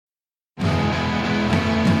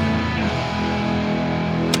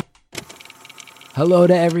Hello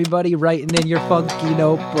to everybody writing in your funky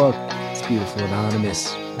notebook. It's Beautiful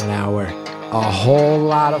Anonymous. 1 hour. A whole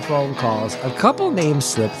lot of phone calls. A couple names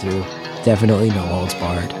slipped through. Definitely no holds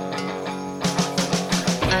barred.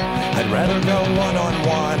 I'd rather go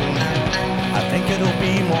one-on-one. I think it'll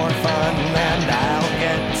be more fun. And I'll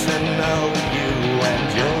get to know you and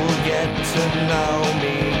you'll get to know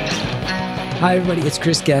me. Hi everybody, it's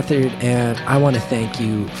Chris Gethard, and I want to thank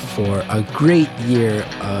you for a great year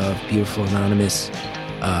of Beautiful Anonymous.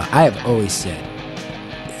 I have always said,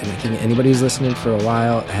 and I think anybody who's listening for a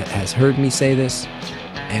while has heard me say this,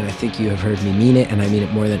 and I think you have heard me mean it, and I mean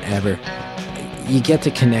it more than ever. You get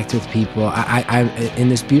to connect with people. I'm in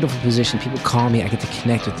this beautiful position. People call me. I get to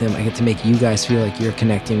connect with them. I get to make you guys feel like you're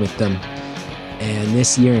connecting with them. And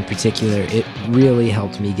this year in particular, it really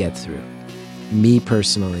helped me get through. Me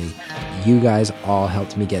personally, you guys all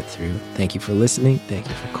helped me get through. Thank you for listening. Thank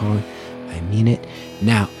you for calling. I mean it.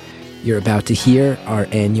 Now, you're about to hear our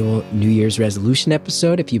annual New Year's resolution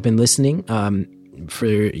episode. If you've been listening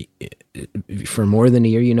for more than a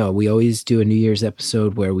year, you know we always do a New Year's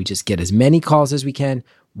episode where we just get as many calls as we can,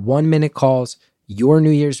 1-minute calls, your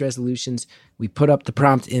New Year's resolutions. We put up the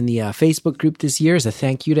prompt in the Facebook group this year as a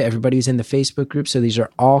thank you to everybody who's in the Facebook group. So these are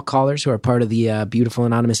all callers who are part of the Beautiful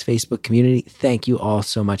Anonymous Facebook community. Thank you all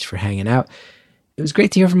so much for hanging out. It was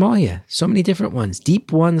great to hear from all of you. So many different ones,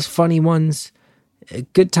 deep ones, funny ones, a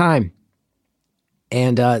good time.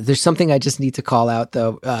 And there's something I just need to call out,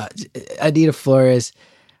 though. Anita Flores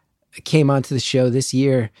came onto the show this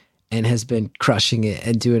year and has been crushing it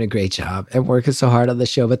and doing a great job and working so hard on the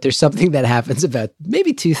show. But there's something that happens about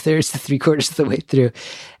maybe 2/3 to 3/4 of the way through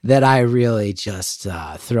that I really just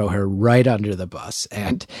throw her right under the bus.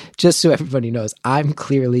 And just so everybody knows, I'm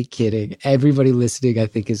clearly kidding. Everybody listening, I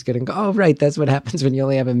think, is going to go, oh, right, that's what happens when you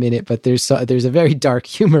only have a minute. But there's a very dark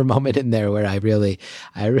humor moment in there where I really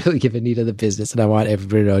give Anita the business. And I want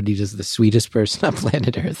everybody to know Anita's the sweetest person on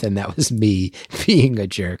planet Earth. And that was me being a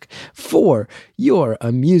jerk for your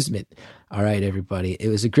amusement. All right, everybody. It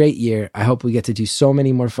was a great year. I hope we get to do so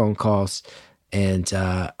many more phone calls. And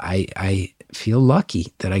I feel lucky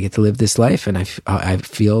that I get to live this life. And I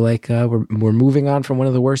feel like we're moving on from one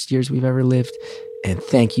of the worst years we've ever lived. And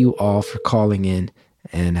thank you all for calling in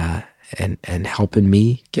and helping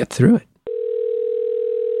me get through it.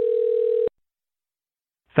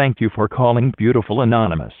 Thank you for calling Beautiful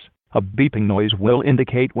Anonymous. A beeping noise will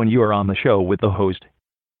indicate when you are on the show with the host.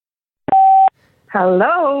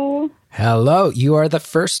 Hello. Hello. You are the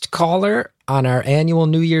first caller on our annual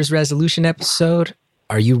New Year's resolution episode.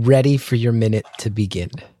 Are you ready for your minute to begin?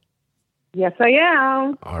 Yes, I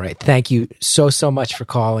am. All right. Thank you so much for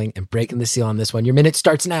calling and breaking the seal on this one. Your minute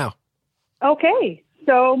starts now. Okay.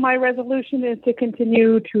 So my resolution is to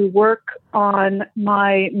continue to work on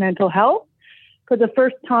my mental health. For the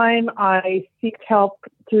first time, I seeked help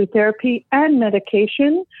through therapy and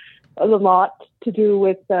medication. A lot to do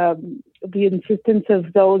with the insistence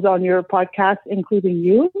of those on your podcast, including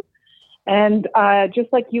you. And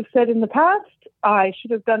just like you've said in the past, I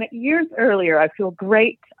should have done it years earlier. I feel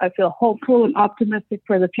great. I feel hopeful and optimistic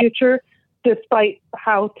for the future, despite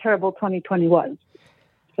how terrible 2020 was.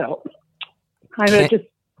 So I just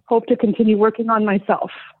hope to continue working on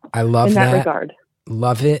myself. I love in that regard.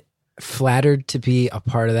 Love it. Flattered to be a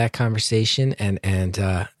part of that conversation and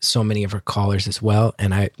so many of our callers as well.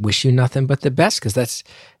 And I wish you nothing but the best because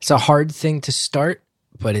it's a hard thing to start,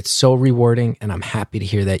 but it's so rewarding and I'm happy to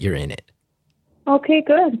hear that you're in it. Okay,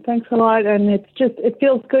 good. Thanks a lot. And it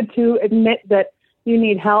feels good to admit that you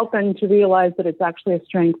need help and to realize that it's actually a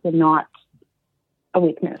strength and not a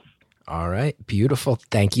weakness. All right. Beautiful.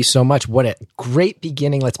 Thank you so much. What a great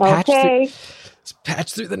beginning. Let's patch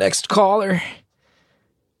through the next caller.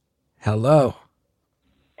 Hello.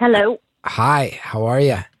 Hello. Hi, how are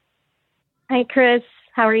you? Hi, Chris.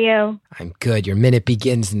 How are you? I'm good. Your minute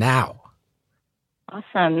begins now.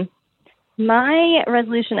 Awesome. My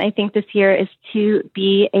resolution, I think, this year is to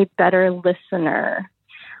be a better listener.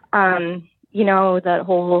 You know, that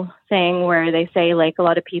whole thing where they say, like, a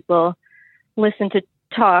lot of people listen to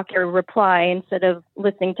talk or reply instead of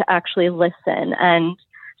listening to actually listen. And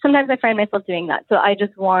sometimes I find myself doing that. So I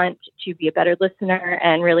just want to be a better listener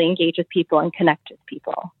and really engage with people and connect with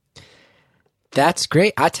people. That's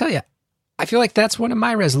great. I tell you, I feel like that's one of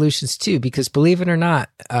my resolutions too, because believe it or not,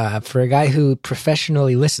 for a guy who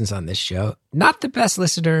professionally listens on this show, not the best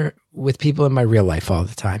listener with people in my real life all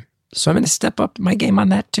the time. So I'm going to step up my game on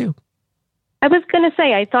that too. I was going to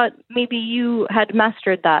say, I thought maybe you had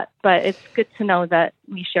mastered that, but it's good to know that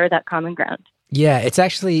we share that common ground. Yeah, it's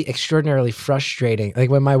actually extraordinarily frustrating. Like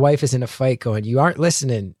when my wife is in a fight going, you aren't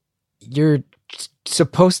listening. You're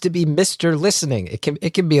supposed to be Mr. Listening. It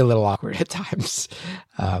can be a little awkward at times.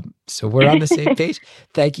 So we're on the same page.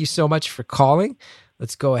 Thank you so much for calling.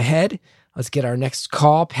 Let's go ahead. Let's get our next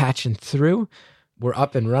call patching through. We're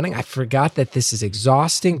up and running. I forgot that this is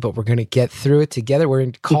exhausting, but we're going to get through it together. We're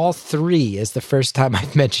in call 3 is the first time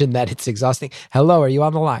I've mentioned that it's exhausting. Hello, are you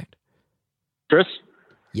on the line? Chris?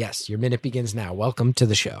 Yes, your minute begins now. Welcome to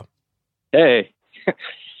the show. Hey.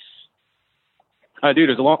 Dude,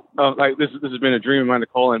 there's a long, this has been a dream of mine to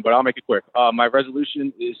call in, but I'll make it quick. My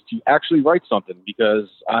resolution is to actually write something because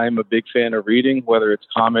I'm a big fan of reading, whether it's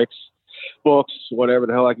comics, books, whatever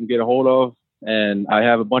the hell I can get a hold of. And I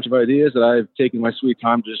have a bunch of ideas that I've taken my sweet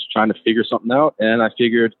time just trying to figure something out. And I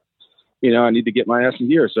figured, I need to get my ass in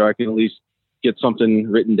gear so I can at least get something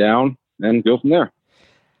written down and go from there.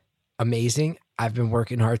 Amazing. I've been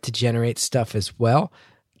working hard to generate stuff as well.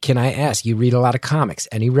 Can I ask, you read a lot of comics.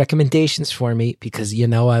 Any recommendations for me? Because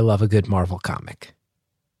I love a good Marvel comic.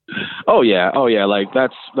 Oh yeah. Like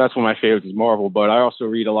that's one of my favorites is Marvel, but I also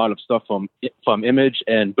read a lot of stuff from Image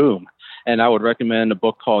and Boom. And I would recommend a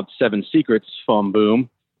book called 7 Secrets from Boom.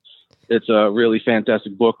 It's a really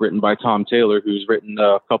fantastic book written by Tom Taylor, who's written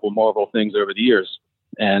a couple Marvel things over the years.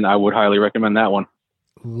 And I would highly recommend that one.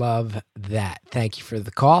 Love that. Thank you for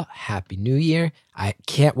the call. Happy New Year. I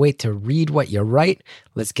can't wait to read what you write.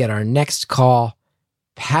 Let's get our next call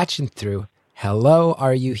patching through. Hello,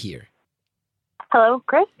 are you here? Hello,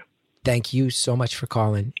 Chris? Thank you so much for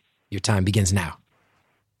calling. Your time begins now.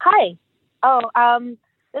 Hi.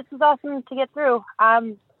 This is awesome to get through.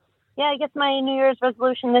 I guess my New Year's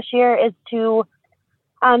resolution this year is to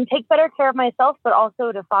take better care of myself, but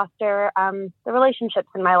also to foster the relationships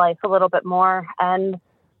in my life a little bit more and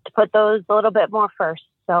to put those a little bit more first.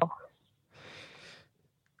 So,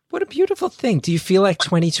 what a beautiful thing. Do you feel like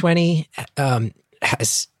 2020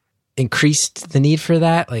 has increased the need for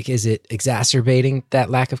that? Like, is it exacerbating that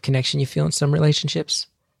lack of connection you feel in some relationships?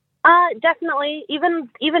 Definitely. Even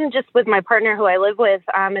just with my partner who I live with,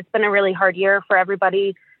 it's been a really hard year for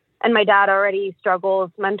everybody. And my dad already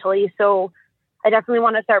struggles mentally. So I definitely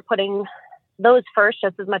want to start putting those first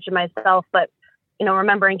just as much as myself, but,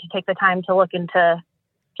 remembering to take the time to look into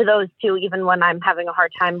those too, even when I'm having a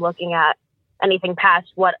hard time looking at anything past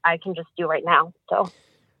what I can just do right now. So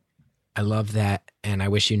I love that. And I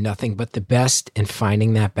wish you nothing but the best in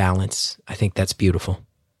finding that balance. I think that's beautiful.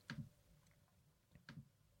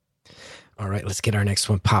 All right, let's get our next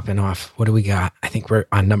one popping off. What do we got? I think we're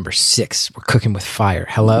on number 6. We're cooking with fire.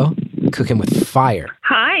 Hello? Cooking with fire.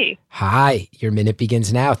 Hi. Hi. Your minute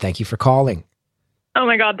begins now. Thank you for calling. Oh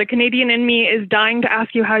my God, the Canadian in me is dying to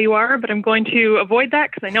ask you how you are, but I'm going to avoid that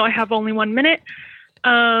because I know I have only 1 minute.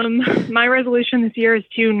 My resolution this year is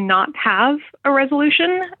to not have a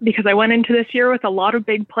resolution because I went into this year with a lot of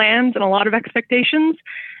big plans and a lot of expectations,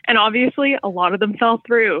 and obviously a lot of them fell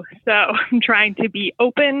through. So I'm trying to be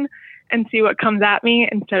open and see what comes at me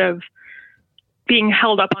instead of being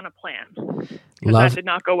held up on a plan. That did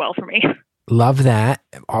not go well for me. Love that.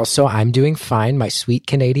 Also, I'm doing fine, my sweet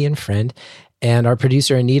Canadian friend. And our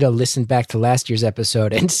producer, Anita, listened back to last year's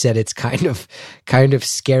episode and said it's kind of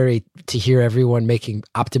scary to hear everyone making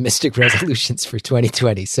optimistic resolutions for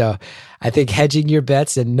 2020. So I think hedging your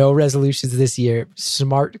bets and no resolutions this year,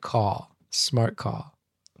 smart call.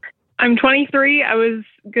 I'm 23. I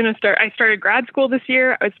started grad school this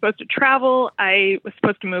year. I was supposed to travel. I was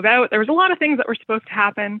supposed to move out. There was a lot of things that were supposed to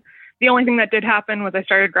happen. The only thing that did happen was I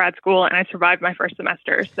started grad school and I survived my first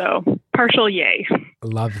semester. So partial yay.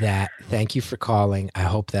 Love that. Thank you for calling. I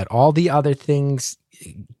hope that all the other things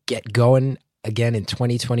get going again in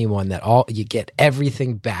 2021, that you get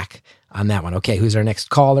everything back on that one. Okay, who's our next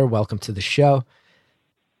caller? Welcome to the show.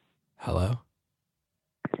 Hello.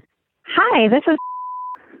 Hi, this is...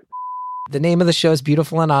 The name of the show is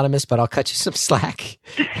Beautiful Anonymous, but I'll cut you some slack.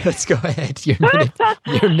 Let's go ahead. Your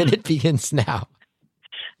minute begins now.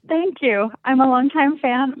 Thank you. I'm a longtime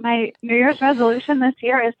fan. My New Year's resolution this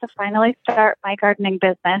year is to finally start my gardening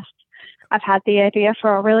business. I've had the idea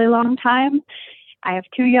for a really long time. I have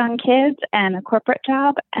 2 young kids and a corporate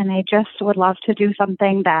job, and I just would love to do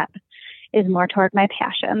something that is more toward my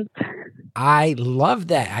passions. I love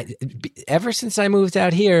that. Ever since I moved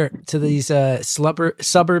out here to these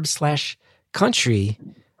suburbs/country,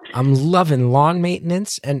 I'm loving lawn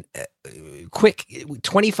maintenance and quick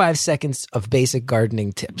 25 seconds of basic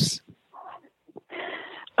gardening tips.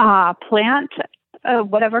 Plant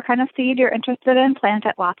whatever kind of seed you're interested in, plant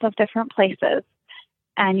at lots of different places.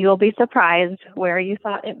 And you'll be surprised where you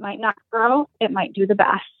thought it might not grow, it might do the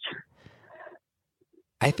best.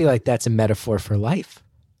 I feel like that's a metaphor for life.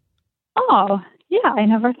 Oh, yeah, I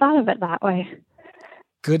never thought of it that way.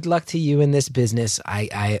 good luck to you in this business.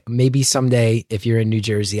 I maybe someday, if you're in New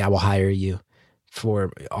Jersey, I will hire you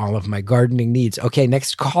for all of my gardening needs. Okay,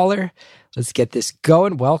 next caller. Let's get this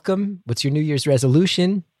going. Welcome. What's your New Year's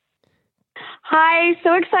resolution? Hi,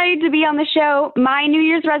 so excited to be on the show. My New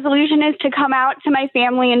Year's resolution is to come out to my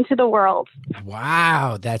family and to the world.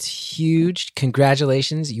 Wow, that's huge.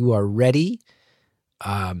 Congratulations. You are ready.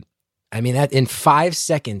 That in 5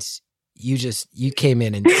 seconds, you came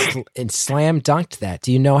in and slam dunked that.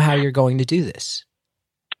 Do you know how you're going to do this?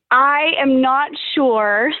 I am not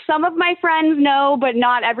sure. Some of my friends know, but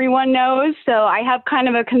not everyone knows. So I have kind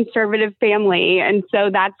of a conservative family, and so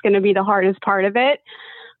that's going to be the hardest part of it.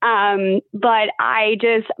 But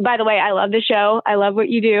by the way, I love the show. I love what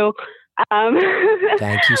you do.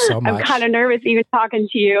 Thank you so much. I'm kind of nervous even talking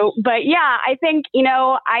to you, but yeah, I think,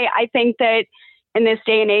 I think that in this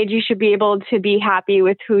day and age, you should be able to be happy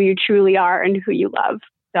with who you truly are and who you love.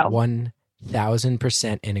 So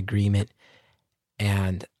 1000% in agreement.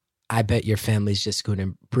 And I bet your family's just going to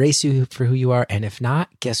embrace you for who you are. And if not,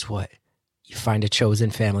 guess what? You find a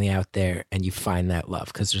chosen family out there and you find that love,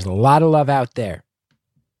 because there's a lot of love out there.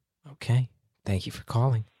 Okay. Thank you for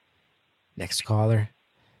calling. Next caller.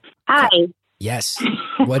 Hi. Yes.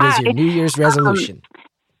 What is your New Year's resolution?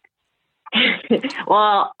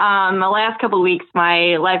 Well, the last couple of weeks,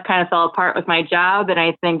 my life kind of fell apart with my job, and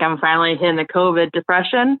I think I'm finally hitting the COVID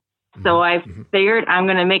depression. So I figured I'm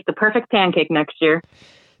going to make the perfect pancake next year.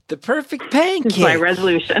 The perfect pancake. That's my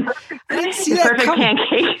resolution. I didn't see that perfect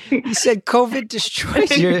pancake. You said COVID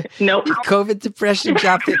destroyed your COVID depression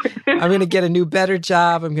job. I'm going to get a new, better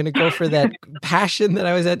job. I'm going to go for that passion that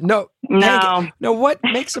I was at. No. What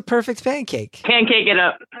makes a perfect pancake? Pancake it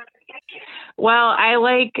up. Well, I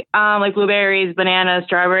like blueberries, bananas,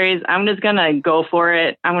 strawberries. I'm just going to go for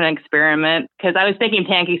it. I'm going to experiment, because I was making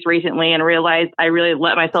pancakes recently and realized I really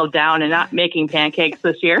let myself down in not making pancakes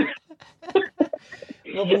this year.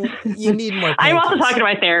 Well, you need more pancakes. I'm also talking to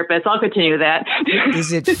my therapist. I'll continue that.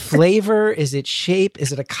 Is it flavor? Is it shape?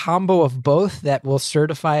 Is it a combo of both that will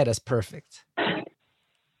certify it as perfect?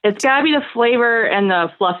 It's got to be the flavor and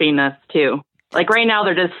the fluffiness, too. Like right now,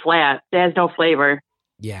 they're just flat. It has no flavor.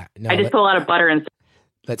 Yeah. No, I just put a lot of butter in.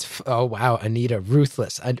 Oh, wow. Anita,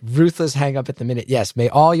 ruthless. Ruthless hang up at the minute. Yes. May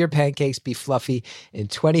all your pancakes be fluffy in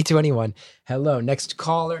 2021. Hello. Next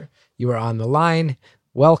caller. You are on the line.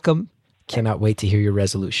 Welcome. Cannot wait to hear your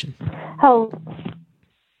resolution. Hello.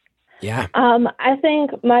 Yeah. I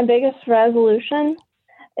think my biggest resolution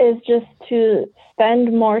is just to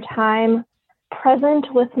spend more time present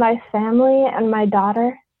with my family and my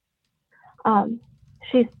daughter.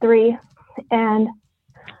 She's 3, and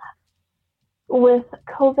with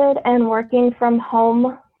COVID and working from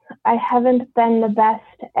home, I haven't been the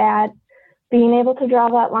best at being able to draw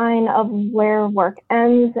that line of where work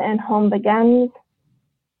ends and home begins.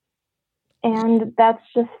 And that's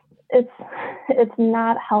just, it's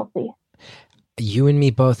not healthy. You and me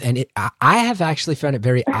both. And I have actually found it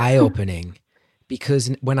very eye-opening,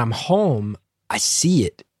 because when I'm home, I see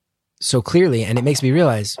it so clearly. And it makes me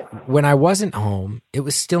realize when I wasn't home, it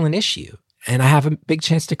was still an issue. And I have a big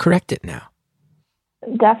chance to correct it now.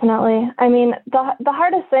 Definitely. I mean, the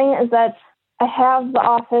hardest thing is that I have the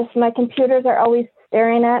office. My computers are always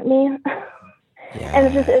staring at me. Yeah.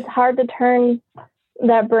 And it's hard to turn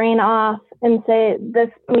that brain off and say,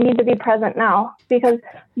 we need to be present now, because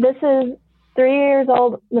this is 3 years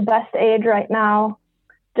old, the best age right now,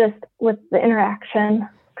 just with the interaction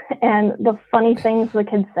and the funny things the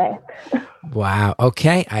kids say. Wow.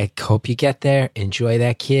 Okay. I hope you get there. Enjoy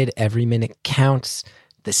that kid. Every minute counts.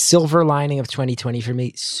 The silver lining of 2020 for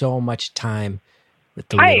me, so much time with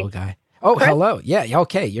the little guy. Oh, Chris? Hello. Yeah.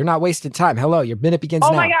 Okay. You're not wasting time. Hello. Your minute begins now.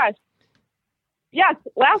 Oh my gosh. Yes.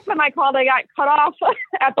 Last time I called, I got cut off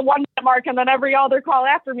at the 1 minute mark, and then every other call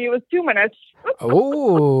after me was 2 minutes.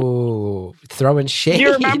 Oh, throwing shade. Do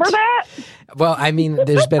you remember that? Well, I mean,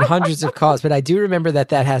 there's been hundreds of calls, but I do remember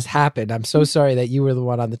that has happened. I'm so sorry that you were the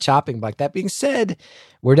one on the chopping block. That being said,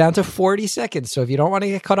 we're down to 40 seconds. So if you don't want to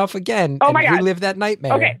get cut off again and relive that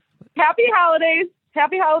nightmare. Okay. Happy holidays.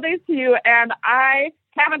 Happy holidays to you. And I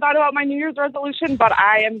haven't thought about my New Year's resolution, but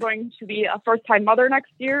I am going to be a first-time mother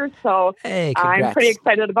next year. So I'm pretty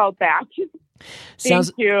excited about that.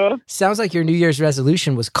 Thank you. Sounds like your New Year's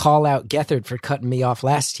resolution was call out Gethard for cutting me off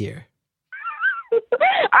last year.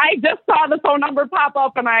 I just saw the phone number pop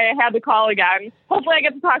up and I had to call again. Hopefully I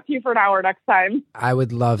get to talk to you for an hour next time. I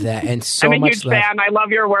would love that. And so I'm a much huge love. fan. I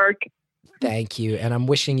love your work. Thank you. And I'm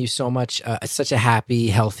wishing you so much, such a happy,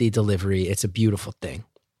 healthy delivery. It's a beautiful thing.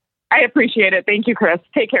 I appreciate it. Thank you, Chris.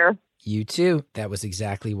 Take care. You too. That was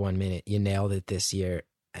exactly 1 minute. You nailed it this year.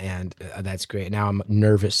 And that's great. Now I'm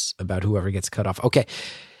nervous about whoever gets cut off. Okay.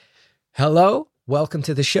 Hello. Welcome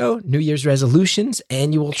to the show. New Year's resolutions,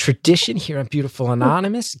 annual tradition here on Beautiful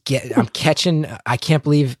Anonymous. I'm catching, I can't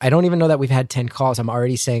believe, I don't even know that we've had 10 calls. I'm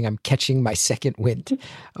already saying I'm catching my second wind.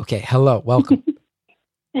 Okay. Hello. Welcome.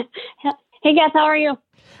 Hey, Gus. How are you?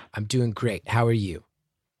 I'm doing great. How are you?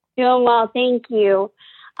 Doing well. Thank you.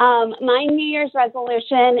 My New Year's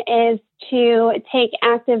resolution is to take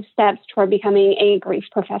active steps toward becoming a grief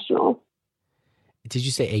professional. Did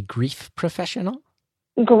you say a grief professional?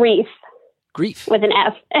 Grief. Grief. With an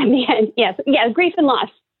F at the end. Yes. Yeah, grief and loss.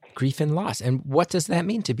 Grief and loss. And what does that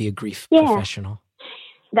mean to be a grief professional?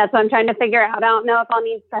 That's what I'm trying to figure out. I don't know if I'll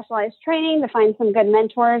need specialized training to find some good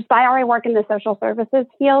mentors, but I already work in the social services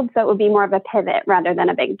field, so it would be more of a pivot rather than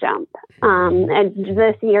a big jump. And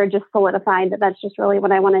this year just solidified that that's just really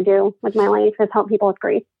what I want to do with my life, is help people with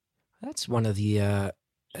grief. That's one of the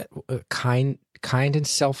kind and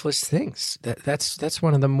selfless things. That's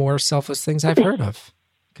one of the more selfless things I've heard of,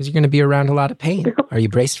 because you're going to be around a lot of pain. Are you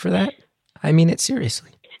braced for that? I mean it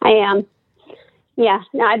seriously. I am. Yeah,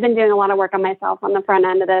 no, I've been doing a lot of work on myself on the front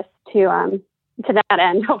end of this to that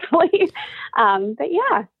end, hopefully. But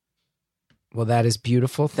yeah. Well, that is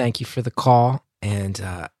beautiful. Thank you for the call. And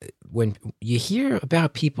when you hear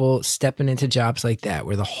about people stepping into jobs like that,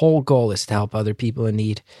 where the whole goal is to help other people in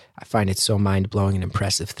need, I find it so mind-blowing and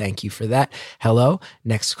impressive. Thank you for that. Hello,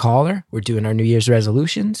 next caller. We're doing our New Year's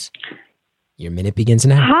resolutions. Your minute begins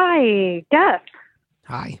now. Hi, Gus.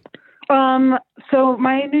 Hi. So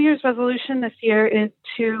my New Year's resolution this year is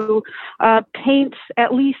to paint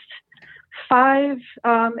at least 5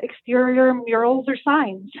 exterior murals or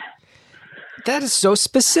signs. That is so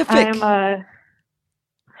specific. I'm a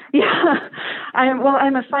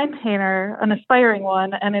sign painter, an aspiring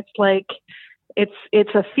one, and it's like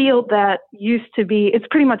it's a field that used to be, it's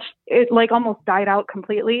pretty much, it like almost died out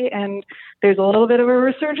completely, and there's a little bit of a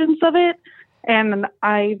resurgence of it. And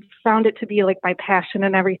I found it to be like my passion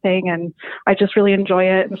and everything, and I just really enjoy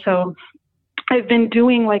it. And so I've been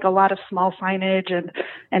doing like a lot of small signage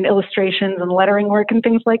and illustrations and lettering work and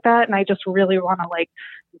things like that. And I just really want to like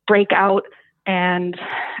break out and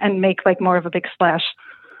make like more of a big splash.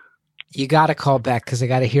 You got to call back, because I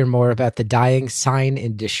got to hear more about the dying sign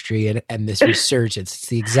industry and this resurgence. It's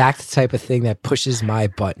the exact type of thing that pushes my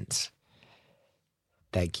buttons.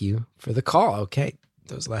 Thank you for the call. Okay.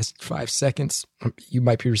 Those last 5 seconds, you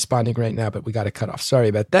might be responding right now, but we got to cut off. Sorry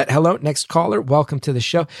about that. Hello, next caller. Welcome to the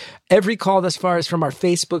show. Every call thus far is from our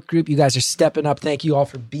Facebook group. You guys are stepping up. Thank you all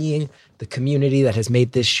for being the community that has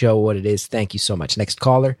made this show what it is. Thank you so much. Next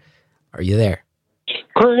caller, are you there?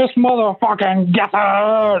 Chris motherfucking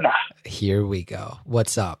Gethard. Here we go.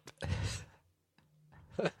 What's up?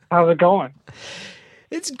 How's it going?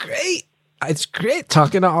 It's great. It's great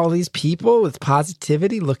talking to all these people with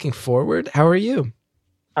positivity, looking forward. How are you?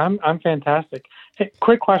 I'm fantastic. Hey,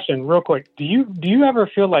 quick question, real quick. Do you ever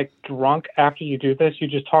feel like drunk after you do this? You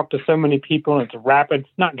just talk to so many people and it's rapid,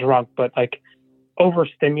 not drunk, but like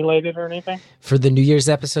overstimulated or anything? For the New Year's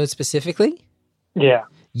episode specifically? Yeah.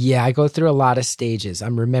 Yeah, I go through a lot of stages.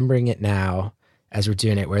 I'm remembering it now as we're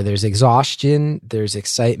doing it, where there's exhaustion, there's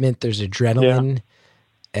excitement, there's adrenaline.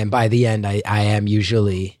 And by the end, I am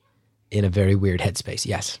usually in a very weird headspace.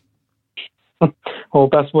 Yes. Well,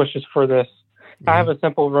 best wishes for this. I have a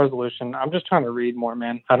simple resolution. I'm just trying to read more,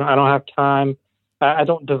 man. I don't have time. I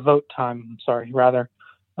don't devote time,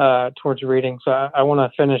 towards reading. So I want to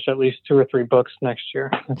finish at least 2 or 3 books next year.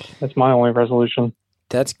 That's my only resolution.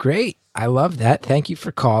 That's great. I love that. Thank you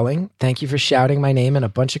for calling. Thank you for shouting my name and a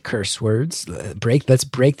bunch of curse words. Let's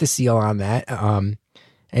break the seal on that.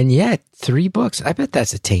 And yeah, 3 books. I bet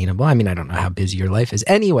that's attainable. I mean, I don't know how busy your life is.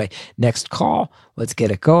 Anyway, next call. Let's get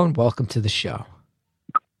it going. Welcome to the show.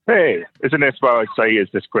 Hey, isn't this what I say? Is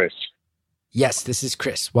this Chris? Yes, this is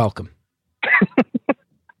Chris. Welcome.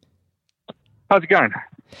 How's it going?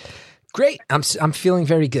 Great. I'm feeling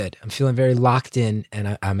very good. I'm feeling very locked in,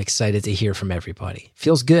 and I'm excited to hear from everybody.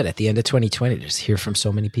 Feels good at the end of 2020 to just hear from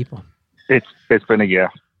so many people. It's been a year.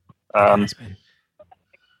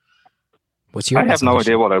 What's your I have no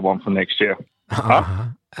idea what I want for next year. Uh-huh.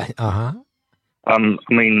 I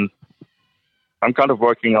mean, I'm kind of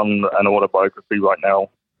working on an autobiography right now.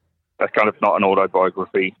 That's kind of not an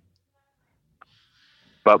autobiography.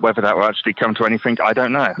 But whether that will actually come to anything, I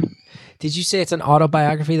don't know. Did you say it's an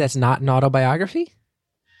autobiography that's not an autobiography?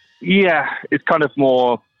 Yeah, it's kind of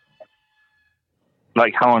more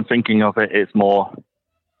like how I'm thinking of it. It's more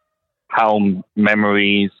how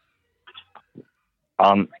memories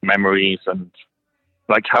aren't memories, and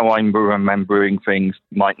like how I'm remembering things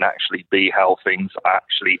might not actually be how things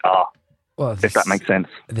actually are. Well, if that makes sense.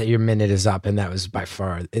 That your minute is up, and that was by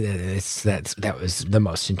far that was the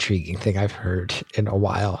most intriguing thing I've heard in a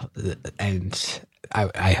while, and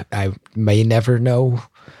I may never know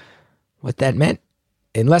what that meant.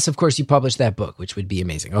 Unless, of course, you publish that book, which would be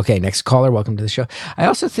amazing. Okay, next caller. Welcome to the show. I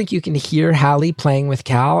also think you can hear Hallie playing with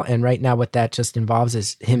Cal, and right now what that just involves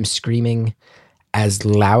is him screaming as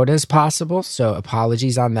loud as possible. So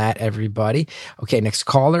apologies on that, everybody. Okay, next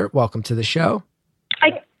caller. Welcome to the show.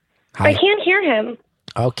 I can't hear him.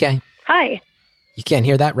 Okay. Hi. You can't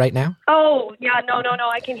hear that right now? Oh, yeah. No.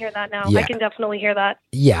 I can hear that now. Yeah. I can definitely hear that.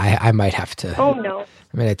 Yeah, I might have to. Oh, no.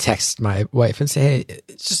 I'm going to text my wife and say, hey,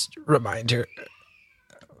 just remind her.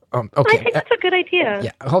 Okay. I think that's a good idea.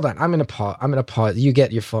 Yeah, hold on. I'm gonna pause. You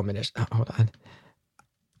get your full minute. Hold on.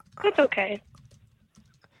 That's okay.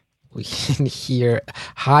 We can hear.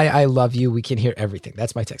 Hi, I love you. We can hear everything.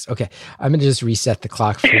 That's my text. Okay, I'm gonna just reset the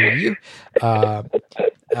clock for you.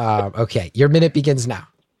 Okay, your minute begins now.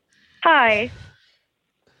 Hi.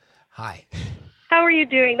 Hi. How are you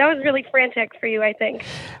doing? That was really frantic for you, I think.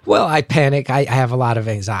 Well, I panic. I have a lot of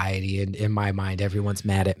anxiety, and in my mind, everyone's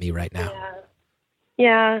mad at me right now.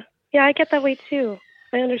 Yeah, I get that way too.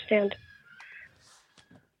 I understand.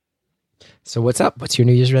 So what's up? What's your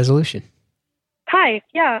New Year's resolution? Hi.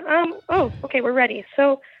 Yeah. Oh, okay. We're ready.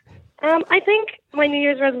 So, I think my New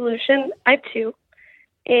Year's resolution, I have two,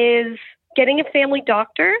 is getting a family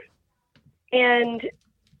doctor and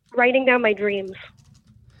writing down my dreams.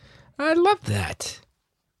 I love that.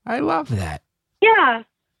 Yeah.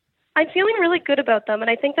 I'm feeling really good about them, and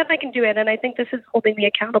I think that I can do it, and I think this is holding me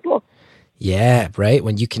accountable. Yeah, right?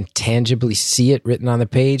 When you can tangibly see it written on the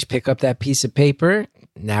page, pick up that piece of paper,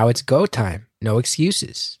 now it's go time. No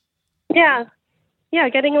excuses. Yeah,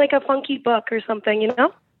 getting like a funky book or something, you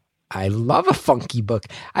know? I love a funky book.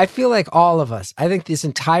 I feel like all of us, I think this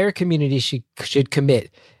entire community should commit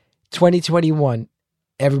 2021,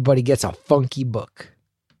 everybody gets a funky book.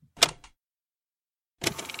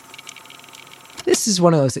 This is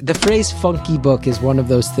one of those, the phrase funky book is one of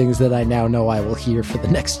those things that I now know I will hear for the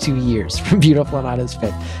next 2 years from Beautiful and Honest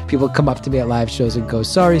fans. People come up to me at live shows and go,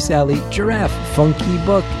 sorry, Sally, giraffe, funky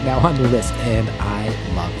book, now on the list. And I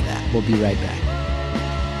love that. We'll be right back.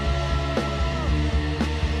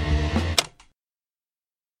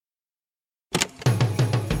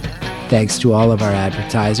 Thanks to all of our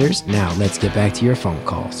advertisers. Now let's get back to your phone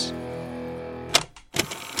calls.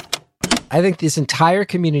 I think this entire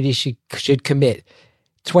community should commit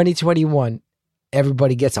 2021,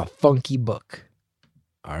 everybody gets a funky book.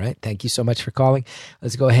 All right. Thank you so much for calling.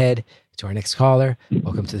 Let's go ahead to our next caller.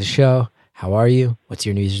 Welcome to the show. How are you? What's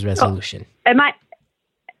your New Year's resolution?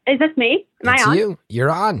 Is this me? Am It's I on? you.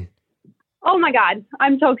 You're on. Oh my God.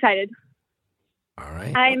 I'm so excited. All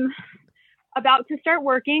right. I'm about to start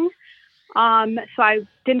working. So I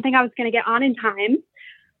didn't think I was going to get on in time.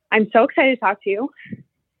 I'm so excited to talk to you.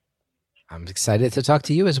 I'm excited to talk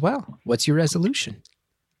to you as well. What's your resolution?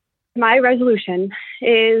 My resolution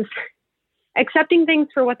is accepting things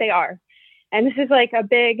for what they are. And this is like a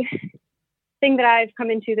big thing that I've come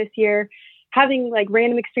into this year, having like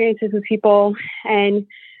random experiences with people, and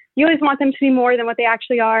you always want them to be more than what they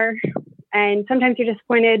actually are. And sometimes you're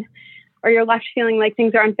disappointed or you're left feeling like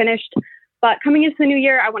things are unfinished. But coming into the new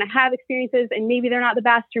year, I want to have experiences, and maybe they're not the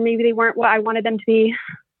best, or maybe they weren't what I wanted them to be.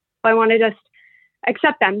 But I want to just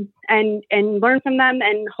accept them and learn from them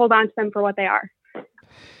and hold on to them for what they are.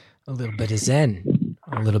 A little bit of Zen,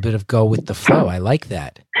 a little bit of go with the flow. I like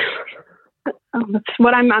that. That's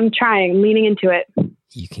what I'm trying. I'm leaning into it.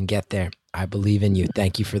 You can get there. I believe in you.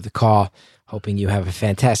 Thank you for the call. Hoping you have a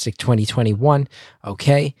fantastic 2021.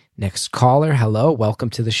 Okay, next caller. Hello,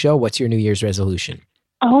 welcome to the show. What's your New Year's resolution?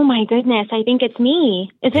 Oh my goodness, I think it's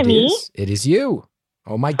me. Is it me? It is you.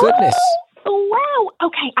 Oh my goodness. Oh, wow.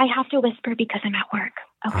 Okay, I have to whisper because I'm at work.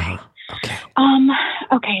 Okay.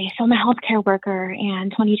 Okay, so I'm a healthcare worker,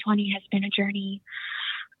 and 2020 has been a journey.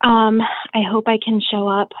 I hope I can show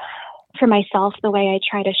up for myself the way I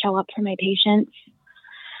try to show up for my patients.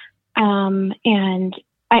 And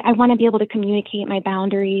I want to be able to communicate my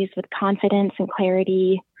boundaries with confidence and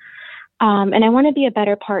clarity. And I want to be a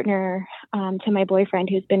better partner to my boyfriend,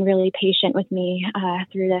 who's been really patient with me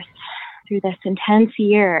through this intense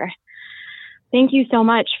year. Thank you so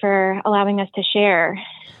much for allowing us to share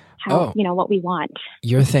what we want.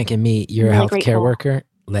 You're thanking me. You're a healthcare worker.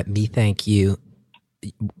 Let me thank you.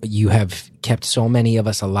 You have kept so many of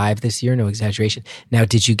us alive this year, no exaggeration. Now,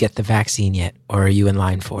 did you get the vaccine yet, or are you in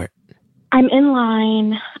line for it? I'm in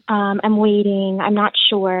line. I'm waiting. I'm not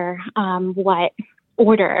sure what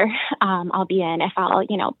order I'll be in, if I'll,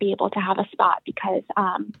 be able to have a spot, because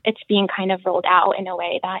it's being kind of rolled out in a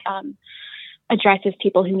way that addresses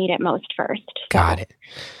people who need it most first. Got it.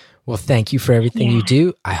 Well, thank you for everything you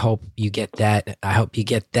do. I hope you get that. I hope you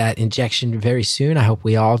get that injection very soon. I hope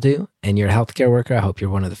we all do. And you're a healthcare worker. I hope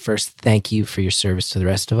you're one of the first. Thank you for your service to the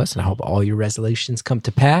rest of us. And I hope all your resolutions come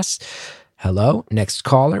to pass. Hello. Next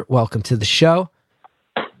caller. Welcome to the show.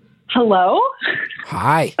 Hello.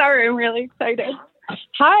 Hi. Sorry, I'm really excited.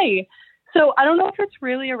 Hi. So I don't know if it's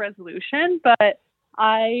really a resolution, but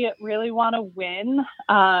I really want to win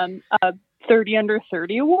a 30 under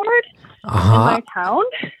 30 award in my town.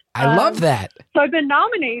 I love that. So I've been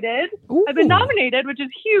nominated. Which is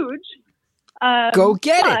huge. Go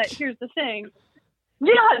get it. Here's the thing.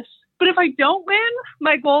 Yes. But if I don't win,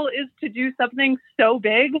 my goal is to do something so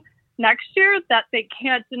big next year that they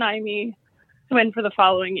can't deny me to win for the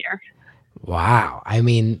following year. Wow. I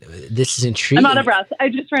mean, this is intriguing. I'm out of breath. I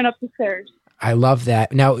just ran up the stairs. I love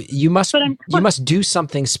that. Now, you must do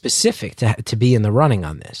something specific to be in the running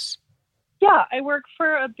on this. Yeah, I work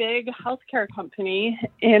for a big healthcare company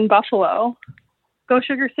in Buffalo. Go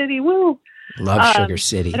Sugar City, woo! Love Sugar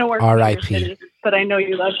City. I don't work for R.I.P. Sugar City, but I know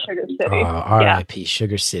you love Sugar City. R.I.P.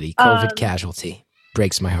 Sugar City. COVID casualty.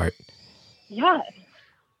 Breaks my heart. Yeah,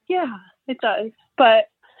 it does. But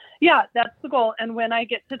yeah, that's the goal. And when I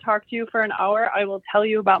get to talk to you for an hour, I will tell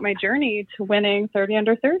you about my journey to winning 30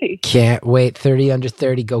 under 30. Can't wait. 30 under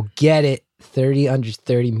 30. Go get it. 30 under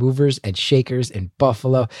 30 movers and shakers in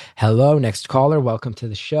Buffalo. Hello, next caller. Welcome to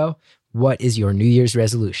the show. What is your New Year's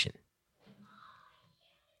resolution?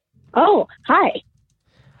 Oh, hi.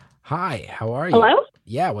 Hi, how are you? Hello?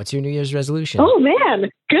 Yeah, what's your New Year's resolution? Oh, man.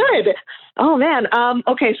 Good. Oh, man.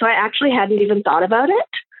 Okay, so I actually hadn't even thought about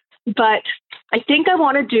it, but I think I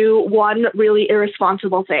want to do one really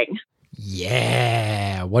irresponsible thing.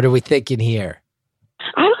 Yeah. What are we thinking here?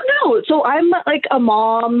 I don't know. So I'm like a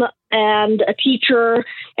mom and a teacher,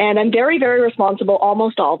 and I'm very, very responsible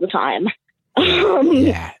almost all the time.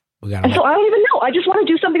 Yeah. So I don't even know. I just want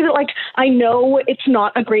to do something that, like, I know it's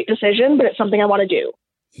not a great decision, but it's something I want to do.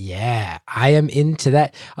 Yeah, I am into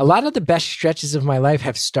that. A lot of the best stretches of my life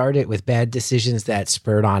have started with bad decisions that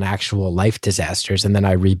spurred on actual life disasters, and then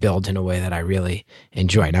I rebuild in a way that I really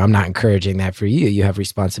enjoy. Now, I'm not encouraging that for you. You have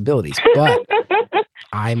responsibilities, but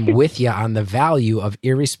I'm with you on the value of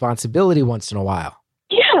irresponsibility once in a while.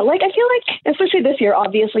 Yeah, like, I feel like, especially this year,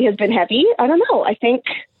 obviously has been heavy. I don't know. I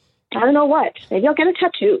don't know what. Maybe I'll get a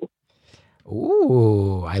tattoo.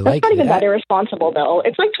 Ooh, I like that. That's not even that irresponsible, though.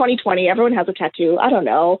 It's like 2020. Everyone has a tattoo. I don't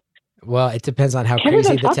know. Well, it depends on how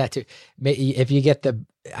crazy the tattoo. If you get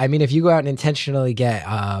if you go out and intentionally get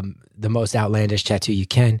the most outlandish tattoo you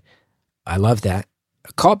can, I love that.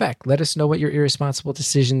 Call back. Let us know what your irresponsible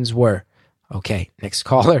decisions were. Okay, next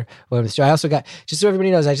caller. Well, I also got, just so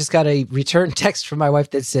everybody knows, I just got a return text from my wife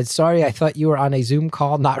that said, sorry, I thought you were on a Zoom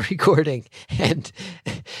call, not recording. And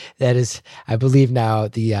that is, I believe now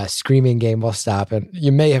the screaming game will stop. And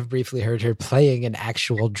you may have briefly heard her playing an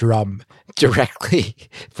actual drum directly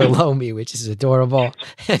below me, which is adorable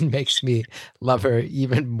and makes me love her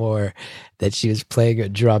even more that she was playing a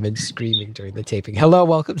drum and screaming during the taping. Hello,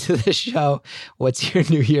 welcome to the show. What's your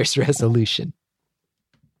New Year's resolution?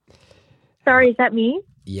 Sorry, is that me?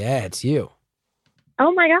 Yeah, it's you.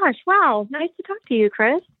 Oh my gosh. Wow. Nice to talk to you,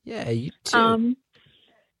 Chris. Yeah, you too.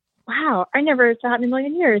 Wow. I never thought in a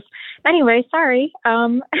million years. Anyway, sorry.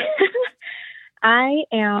 I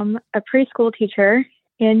am a preschool teacher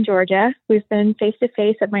in Georgia. We've been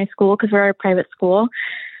face-to-face at my school because we're a private school.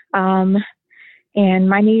 And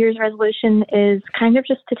my New Year's resolution is kind of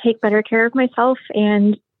just to take better care of myself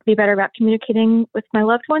and be better about communicating with my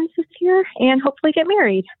loved ones this year and hopefully get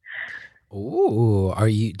married. Ooh,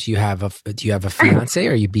 do you have a fiance?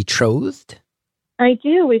 Are you betrothed? I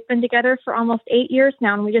do. We've been together for almost 8 years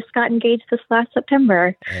now, and we just got engaged this last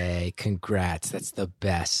September. Hey, congrats. That's the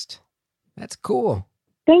best. That's cool.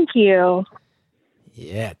 Thank you.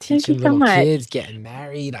 Yeah, teaching little kids, getting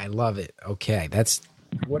married. I love it. Okay,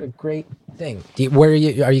 what a great thing. Where are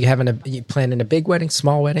you? Are you planning a big wedding,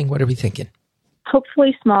 small wedding? What are we thinking?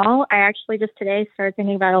 Hopefully small. I actually just today started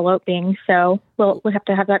thinking about eloping, so we'll have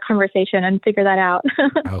to have that conversation and figure that out.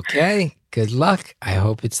 Okay. Good luck. I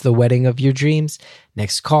hope it's the wedding of your dreams.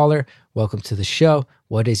 Next caller, welcome to the show.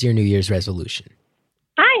 What is your New Year's resolution?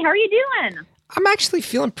 Hi, how are you doing? I'm actually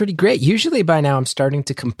feeling pretty great. Usually by now I'm starting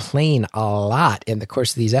to complain a lot in the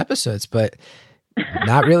course of these episodes, but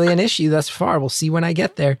not really an issue thus far. We'll see when I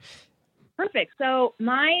get there. Perfect. So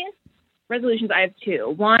my resolutions, I have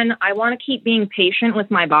two. One, I want to keep being patient with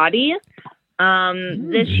my body.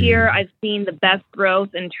 This year, I've seen the best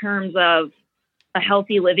growth in terms of a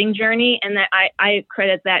healthy living journey, and that I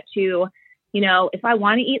credit that to, if I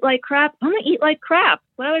want to eat like crap, I'm going to eat like crap.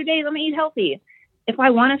 But other days, I'm going to eat healthy. if I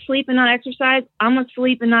want to sleep and not exercise, I'm going to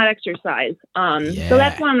sleep and not exercise. So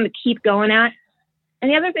that's what I'm going to keep going at. And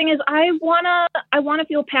the other thing is I want to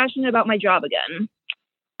feel passionate about my job again.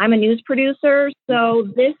 I'm a news producer, so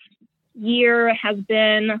this year has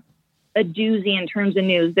been a doozy in terms of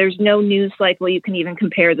news. There's no news cycle you can even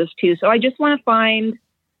compare this to. So I just want to find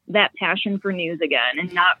that passion for news again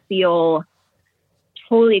and not feel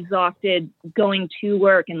totally exhausted going to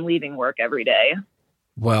work and leaving work every day.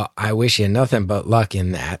 Well, I wish you nothing but luck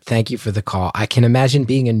in that. Thank you for the call. I can imagine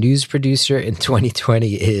being a news producer in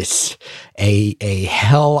 2020 is a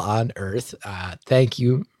hell on earth. Thank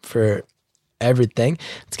you for everything.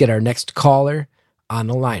 Let's get our next caller on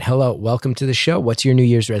the line. Hello, welcome to the show. What's your New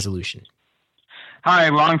Year's resolution? Hi,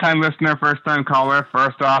 long-time listener, first-time caller.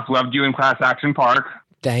 First off, loved you in Class Action Park.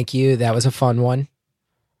 Thank you. That was a fun one.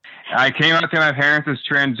 I came out to my parents as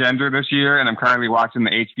transgender this year, and I'm currently watching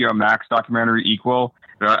the HBO Max documentary Equal,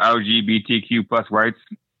 the LGBTQ plus rights.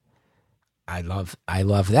 I love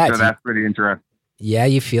that. So that's pretty interesting. Yeah,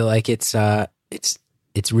 you feel like it's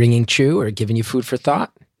ringing true or giving you food for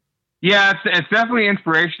thought? Yeah, it's definitely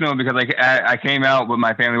inspirational because I came out, but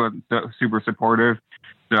my family was super supportive.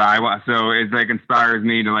 So it like inspires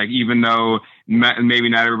me to, like, even though maybe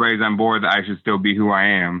not everybody's on board, that I should still be who I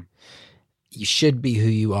am. You should be who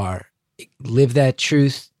you are. Live that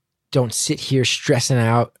truth. Don't sit here stressing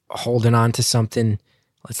out, holding on to something.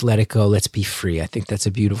 Let's let it go. Let's be free. I think that's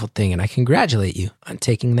a beautiful thing, and I congratulate you on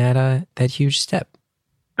taking that huge step.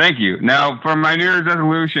 Thank you. Now, for my New Year's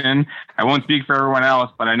resolution, I won't speak for everyone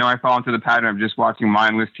else, but I know I fall into the pattern of just watching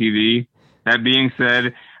mindless TV. That being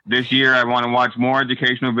said, this year I want to watch more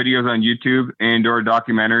educational videos on YouTube and/or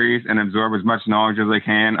documentaries and absorb as much knowledge as I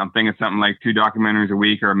can. I'm thinking something like 2 documentaries a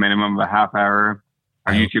week or a minimum of a half hour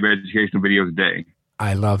on YouTube educational videos a day.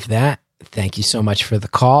 I love that. Thank you so much for the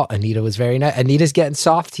call. Anita was very nice. Anita's getting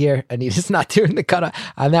soft here. Anita's not doing the cut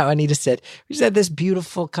on that. Anita said, we just had this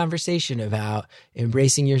beautiful conversation about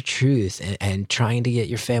embracing your truth and trying to get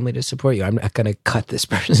your family to support you. I'm not going to cut this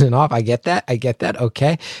person off. I get that.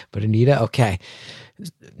 Okay. But Anita, okay.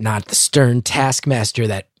 Not the stern taskmaster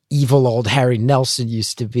that evil old Harry Nelson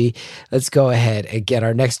used to be. Let's go ahead and get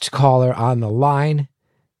our next caller on the line.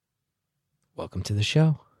 Welcome to the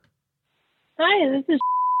show. Hi, this is...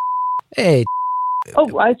 Hey.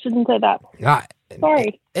 Oh, I shouldn't say that.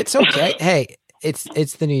 Sorry. It's okay. Hey, it's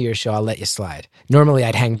the New Year's show. I'll let you slide. Normally,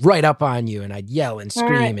 I'd hang right up on you and I'd yell and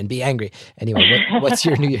scream and be angry. Anyway, what's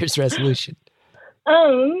your New Year's resolution?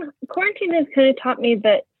 Quarantine has kind of taught me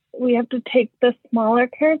that we have to take the smaller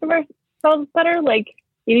cares of ourselves better, like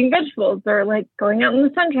eating vegetables or like going out in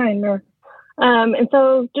the sunshine, or and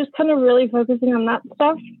so just kind of really focusing on that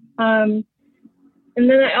stuff. And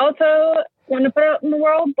then I also want to put out in the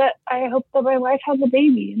world that I hope that my wife has a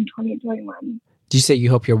baby in 2021. Did you say you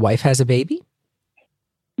hope your wife has a baby?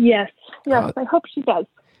 Yes, I hope she does.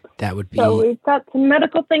 That would be... So we've got some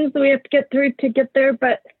medical things that we have to get through to get there,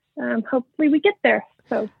 but hopefully we get there.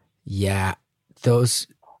 So yeah, those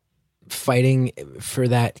fighting for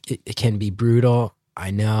that, it can be brutal.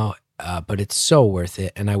 I know, but it's so worth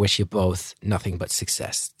it. And I wish you both nothing but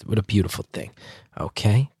success. What a beautiful thing.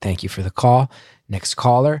 Okay. Thank you for the call. Next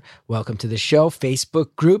caller. Welcome to the show.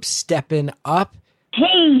 Facebook group stepping up.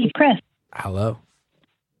 Hey, Chris. Hello.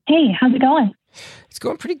 Hey, how's it going? It's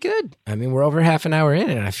going pretty good. I mean, we're over half an hour in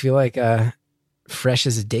and I feel like fresh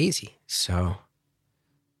as a daisy. So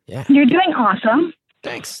yeah. You're doing awesome.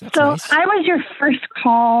 Thanks. That's so nice. I was your first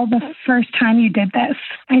call the first time you did this,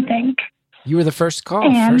 I think. You were the first call.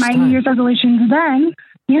 And first my time. New Year's resolutions then,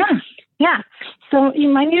 yeah. So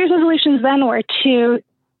my New Year's resolutions then were to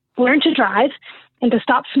learn to drive and to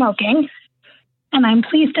stop smoking. And I'm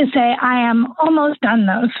pleased to say I am almost done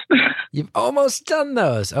those. You've almost done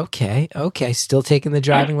those. Okay. Still taking the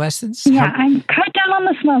driving lessons? Yeah, I'm cut down on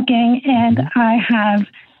the smoking and I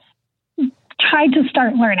have tried to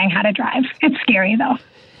start learning how to drive. It's scary though.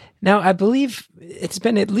 Now, I believe it's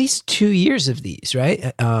been at least 2 years of these,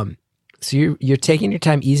 right? So you're taking your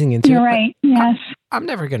time easing into it. You're right, yes. I'm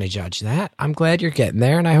never going to judge that. I'm glad you're getting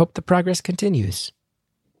there, and I hope the progress continues.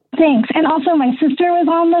 Thanks. And also, my sister was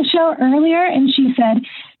on the show earlier, and she said,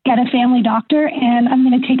 get a family doctor, and I'm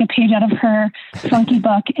going to take a page out of her funky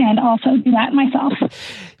book and also do that myself.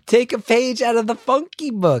 Take a page out of the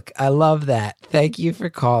funky book. I love that. Thank you for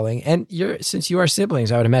calling. And since you are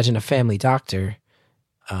siblings, I would imagine a family doctor,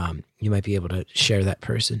 you might be able to share that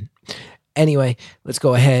person. Anyway, let's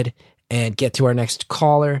go ahead and get to our next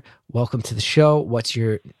caller. Welcome to the show. What's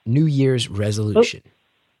your New Year's resolution?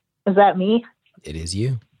 Is that me? It is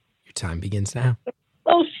you. Your time begins now.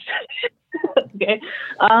 Oh, okay.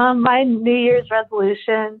 My New Year's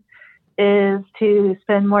resolution is to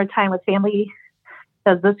spend more time with family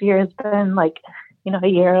because this year has been like, a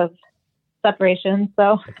year of separation.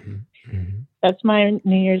 So that's my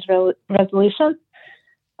New Year's resolution.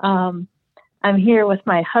 I'm here with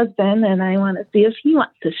my husband, and I want to see if he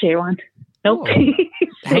wants to share one. Nope. He's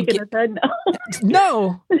shaking his head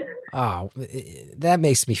no. Oh, that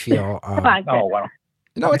makes me feel... Come on, oh, wow.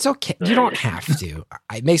 No, it's okay. You don't have to.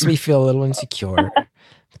 It makes me feel a little insecure,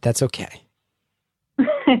 but that's okay.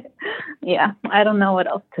 Yeah, I don't know what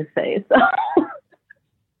else to say. So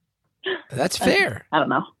that's fair. I don't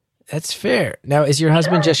know. That's fair. Now, is your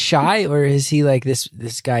husband just shy, or is he like this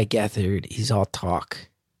guy Gethard? He's all talk.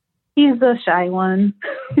 He's the shy one.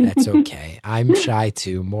 That's okay. I'm shy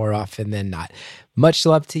too, more often than not. Much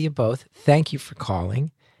love to you both. Thank you for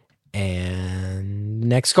calling. And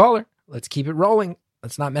next caller. Let's keep it rolling.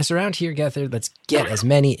 Let's not mess around here, Gethard. Let's get as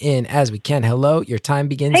many in as we can. Hello, your time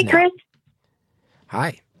begins now. Hey, Chris.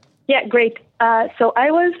 Hi. Yeah, great. So I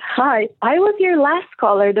was your last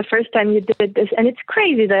caller the first time you did this, and it's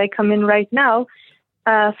crazy that I come in right now.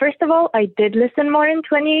 First of all, I did listen more in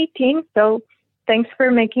 2018, so thanks for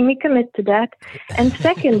making me commit to that. And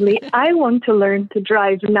secondly, I want to learn to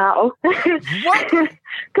drive now. What?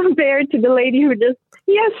 Compared to the lady who just,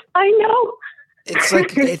 yes, I know.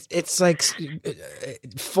 It's like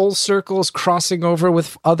full circles crossing over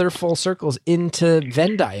with other full circles into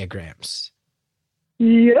Venn diagrams.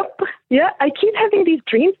 Yep. Yeah, I keep having these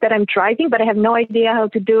dreams that I'm driving, but I have no idea how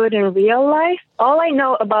to do it in real life. All I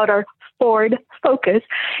know about our Ford Focus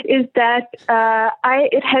is that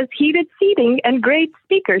it has heated seating and great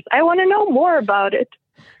speakers. I want to know more about it.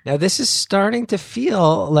 Now, this is starting to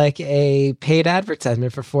feel like a paid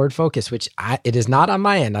advertisement for Ford Focus, which it is not on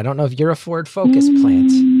my end. I don't know if you're a Ford Focus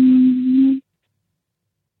plant.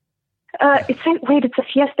 It's a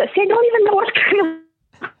Fiesta. See, I don't even know what kind of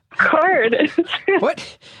car it is.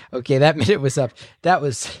 What? Okay, that minute was up.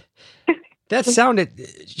 That sounded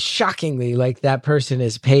shockingly like that person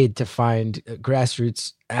is paid to find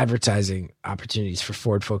grassroots advertising opportunities for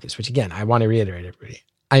Ford Focus, which again, I want to reiterate, everybody.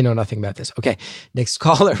 I know nothing about this. Okay, next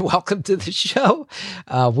caller, welcome to the show.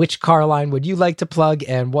 Which car line would you like to plug,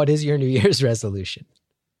 and what is your New Year's resolution?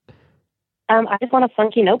 I just want a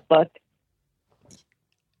funky notebook.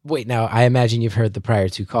 Wait, now, I imagine you've heard the prior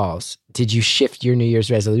two calls. Did you shift your New Year's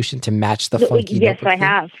resolution to match the funky notebook? Yes, I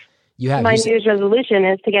have. You have. My New Year's resolution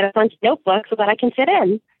is to get a funky notebook so that I can fit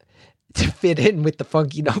in. To fit in with the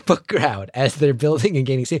funky notebook crowd as they're building and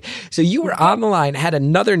gaining safety. So you were on the line, had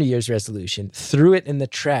another New Year's resolution, threw it in the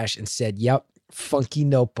trash and said, yep, funky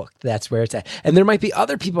notebook. That's where it's at. And there might be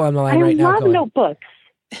other people on the line right now I love notebooks.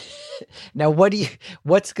 Now,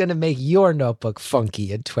 what's going to make your notebook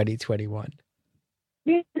funky in 2021?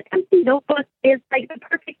 An empty notebook is like the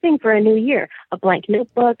perfect thing for a new year. A blank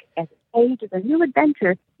notebook as a page is a new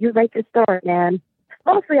adventure. You write the story, man.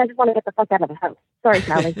 Mostly, I just want to get the fuck out of the house. Sorry,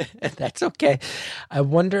 Sally. That's okay. I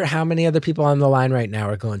wonder how many other people on the line right now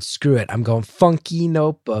are going, screw it. I'm going funky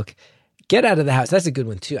notebook. Get out of the house. That's a good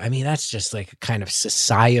one, too. I mean, that's just like a kind of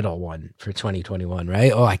societal one for 2021,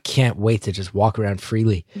 right? Oh, I can't wait to just walk around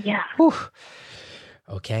freely. Yeah. Whew.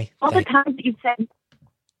 Okay. All the times that you've said.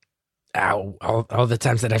 All the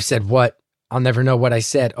times that I've said what? I'll never know what I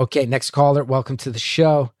said. Okay, next caller. Welcome to the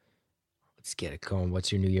show. Let's get it going.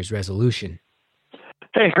 What's your New Year's resolution?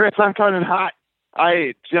 Hey, Chris, I'm coming hot.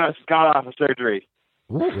 I just got off of surgery.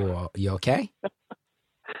 Ooh, you okay?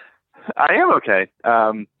 I am okay.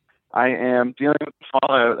 I am dealing with the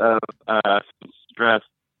fallout of stress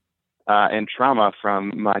and trauma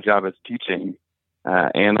from my job as teaching,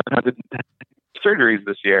 and I had surgeries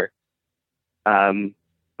this year.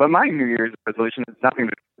 But my New Year's resolution is nothing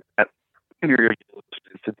to do with that. My New Year's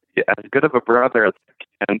resolution is to be as good of a brother as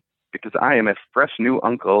I can, because I am a fresh new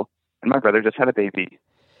uncle, and my brother just had a baby.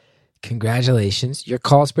 Congratulations. Your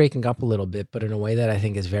call's breaking up a little bit, but in a way that I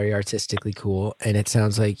think is very artistically cool. And it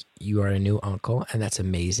sounds like you are a new uncle, and that's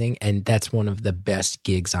amazing. And that's one of the best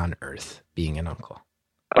gigs on earth, being an uncle.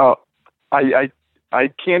 Oh, I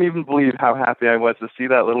can't even believe how happy I was to see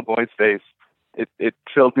that little boy's face. It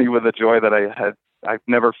filled me with a joy that I've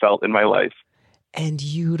never felt in my life. And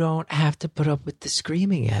you don't have to put up with the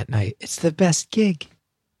screaming at night. It's the best gig.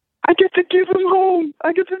 I get to give him home.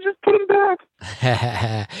 I get to just put him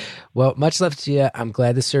back. Well, much love to you. I'm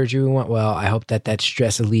glad the surgery went well. I hope that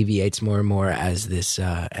stress alleviates more and more as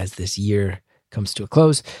this year comes to a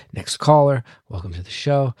close. Next caller, welcome to the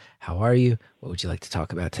show. How are you? What would you like to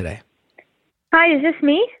talk about today? Hi, is this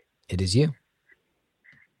me? It is you.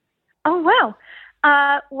 Oh,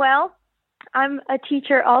 wow. Well, I'm a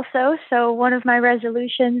teacher also, so one of my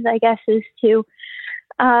resolutions, I guess, is to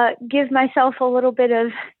give myself a little bit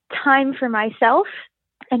of time for myself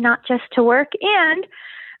and not just to work. And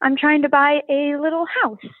I'm trying to buy a little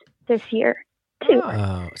house this year, too.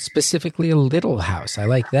 Oh, specifically a little house. I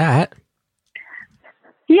like that.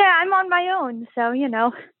 Yeah, I'm on my own, so, you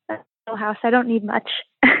know, a little house. I don't need much.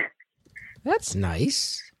 That's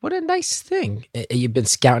nice. What a nice thing. You've been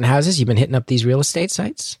scouting houses? You've been hitting up these real estate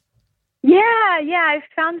sites? Yeah. I've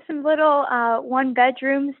found some little one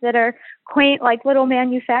bedrooms that are quaint, like little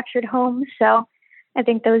manufactured homes. So I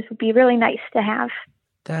think those would be really nice to have.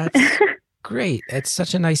 That's great. It's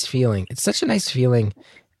such a nice feeling.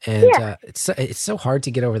 And Yeah. It's so hard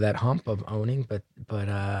to get over that hump of owning, but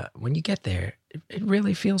when you get there, it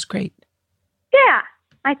really feels great. Yeah,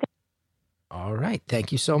 I think. All right.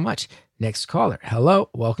 Thank you so much. Next caller. Hello.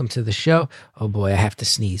 Welcome to the show. Oh boy, I have to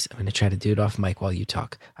sneeze. I'm going to try to do it off mic while you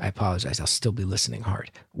talk. I apologize. I'll still be listening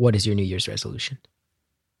hard. What is your New Year's resolution?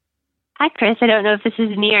 Hi, Chris. I don't know if this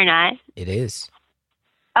is me or not. It is.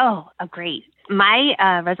 Oh, great.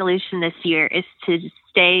 My resolution this year is to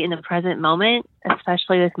stay in the present moment,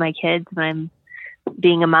 especially with my kids when I'm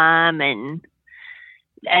being a mom and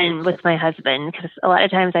with my husband, because a lot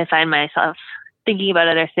of times I find myself thinking about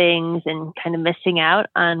other things and kind of missing out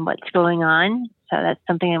on what's going on. So that's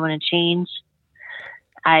something I want to change.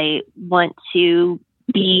 I want to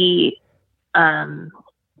be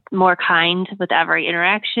more kind with every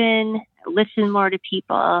interaction, listen more to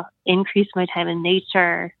people, increase my time in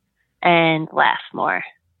nature, and laugh more.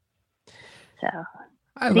 So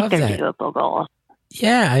I think love they're that. doable goals.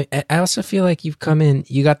 Yeah. I also feel like you've come in,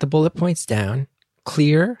 you got the bullet points down,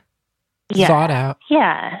 clear, thought out.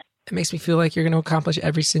 Yeah. It makes me feel like you're going to accomplish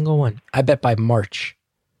every single one. I bet by March.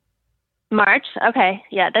 March? Okay.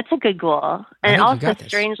 Yeah, that's a good goal. And think you also, got this.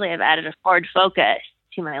 strangely, I've added a Ford Focus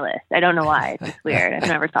to my list. I don't know why. It's just weird. I've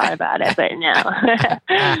never thought about it, but no.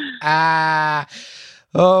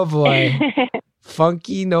 Oh, boy.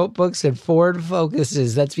 Funky notebooks and Ford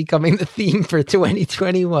Focuses. That's becoming the theme for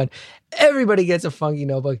 2021. Everybody gets a funky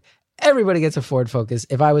notebook. Everybody gets a Ford Focus.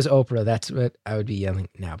 If I was Oprah, that's what I would be yelling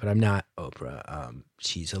now, but I'm not Oprah.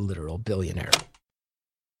 She's a literal billionaire.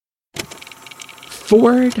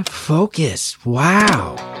 Ford Focus.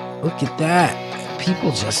 Wow. Look at that.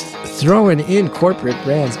 People just throwing in corporate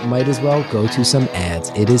brands. Might as well go to some ads.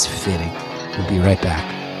 It is fitting. We'll be right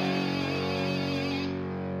back.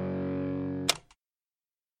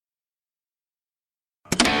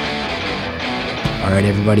 All right,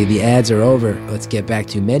 everybody, the ads are over. Let's get back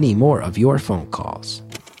to many more of your phone calls.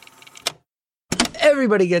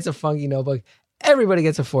 Everybody gets a funky notebook. Everybody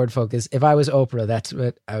gets a Ford Focus. If I was Oprah, that's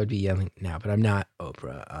what I would be yelling now, but I'm not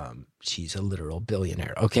Oprah. She's a literal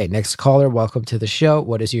billionaire. Okay, next caller. Welcome to the show.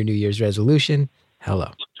 What is your New Year's resolution?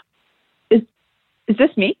 Hello. Is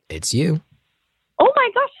this me? It's you. Oh my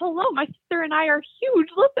gosh, hello. My sister and I are huge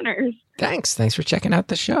listeners. Thanks for checking out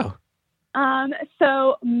the show.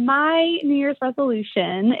 So my New Year's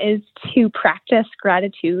resolution is to practice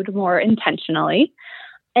gratitude more intentionally.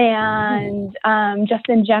 And just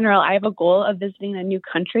in general, I have a goal of visiting a new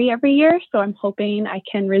country every year. So I'm hoping I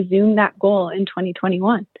can resume that goal in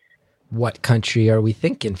 2021. What country are we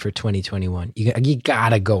thinking for 2021? You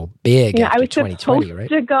gotta go big after 2020, right?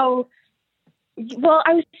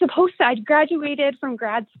 I graduated from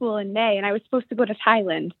grad school in May and I was supposed to go to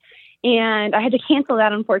Thailand. And I had to cancel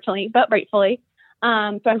that, unfortunately, but rightfully. So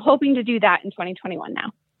I'm hoping to do that in 2021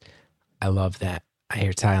 now. I love that. I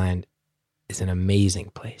hear Thailand is an amazing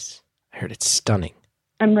place. I heard it's stunning.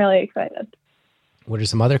 I'm really excited. What are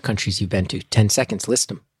some other countries you've been to? 10 seconds, list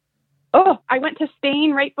them. Oh, I went to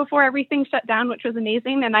Spain right before everything shut down, which was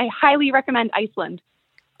amazing. And I highly recommend Iceland.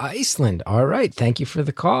 Iceland. All right. Thank you for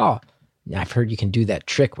the call. I've heard you can do that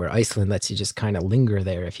trick where Iceland lets you just kind of linger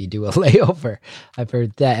there if you do a layover. I've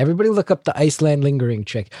heard that. Everybody look up the Iceland lingering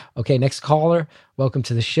trick. Okay, next caller. Welcome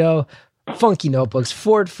to the show. Funky notebooks,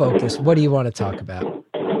 Ford Focus. What do you want to talk about?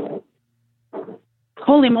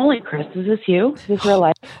 Holy moly, Chris. Is this you? Is this real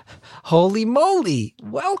life? Holy moly.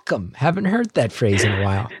 Welcome. Haven't heard that phrase in a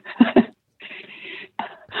while.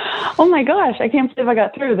 Oh my gosh. I can't believe I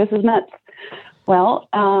got through. This is nuts. Well,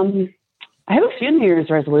 I have a few New Year's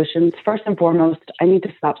resolutions. First and foremost, I need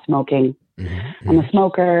to stop smoking. Mm-hmm. I'm a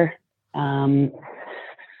smoker,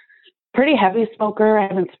 pretty heavy smoker. I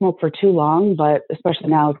haven't smoked for too long, but especially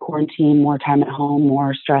now with quarantine, more time at home,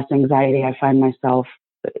 more stress, anxiety, I find myself,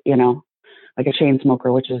 like a chain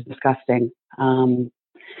smoker, which is disgusting. And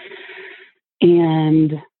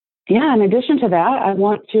yeah, in addition to that, I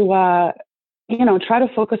want to, try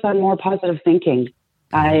to focus on more positive thinking.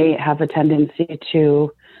 I have a tendency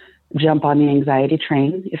to jump on the anxiety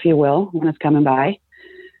train, if you will, when it's coming by.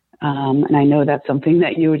 And I know that's something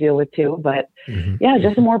that you deal with too, but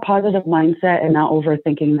just a more positive mindset and not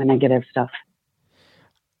overthinking the negative stuff.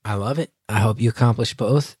 I love it. I hope you accomplish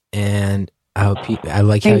both. And I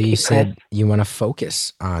like how you said you want to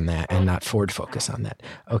focus on that and not forward focus on that.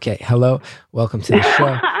 Okay. Hello. Welcome to the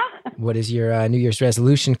show. What is your New Year's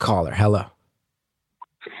resolution, caller? Hello.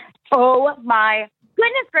 Oh my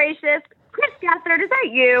goodness gracious. Chris Gethard, is that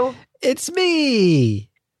you? It's me.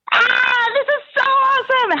 This is so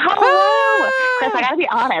awesome. Hello. Chris, I gotta be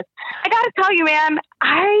honest. I gotta tell you, man,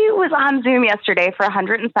 I was on Zoom yesterday for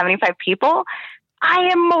 175 people. I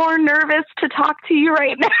am more nervous to talk to you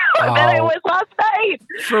right now than I was last night.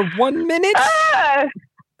 For 1 minute?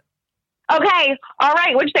 Okay. All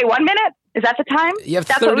right. What'd you say? 1 minute? Is that the time? You have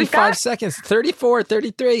That's what we've 35 got? seconds. 34,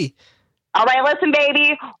 33. All right, listen,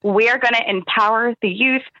 baby. We're going to empower the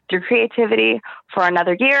youth through creativity for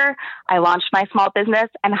another year. I launched my small business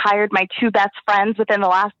and hired my 2 best friends within the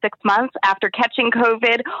last 6 months after catching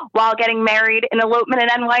COVID while getting married in elopement in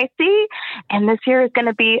NYC. And this year is going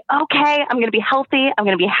to be okay. I'm going to be healthy. I'm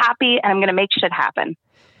going to be happy, and I'm going to make shit happen.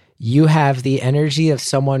 You have the energy of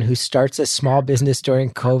someone who starts a small business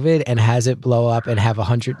during COVID and has it blow up and have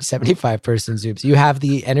 175 person Zooms. You have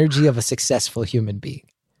the energy of a successful human being.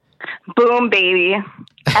 Boom, baby. And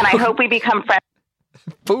I hope we become friends.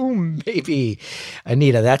 Boom, baby.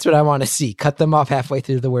 Anita, that's what I want to see. Cut them off halfway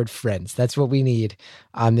through the word friends. That's what we need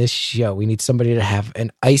on this show. We need somebody to have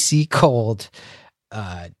an icy cold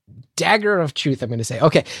dagger of truth, I'm going to say.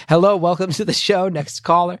 Okay. Hello. Welcome to the show. Next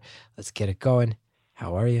caller. Let's get it going.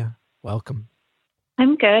 How are you? Welcome.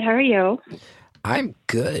 I'm good. How are you? I'm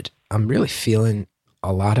good. I'm really feeling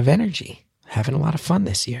a lot of energy. Having a lot of fun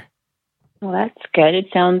this year. Well, that's good. It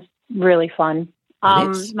sounds really fun.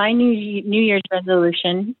 is. My New Year's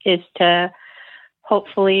resolution is to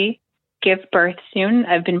hopefully give birth soon.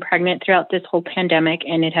 I've been pregnant throughout this whole pandemic,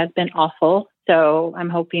 and it has been awful. So I'm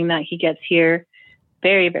hoping that he gets here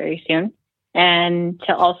very, very soon. And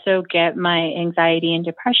to also get my anxiety and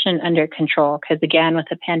depression under control, because again, with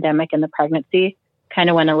the pandemic and the pregnancy, kind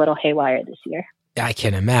of went a little haywire this year. I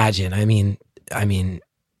can imagine. I mean,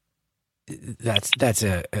 that's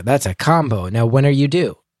a combo. Now, when are you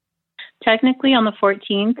due? Technically on the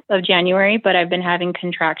 14th of January, but I've been having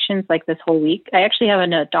contractions like this whole week. I actually have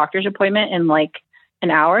a doctor's appointment in like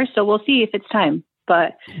an hour, so we'll see if it's time.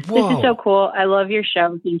 But This is so cool. I love your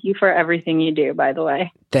show. Thank you for everything you do, by the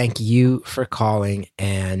way. Thank you for calling.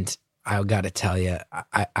 And I got to tell you,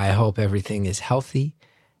 I hope everything is healthy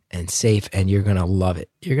and safe, and you're going to love it.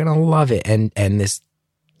 You're going to love it. And this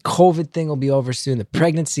COVID thing will be over soon. The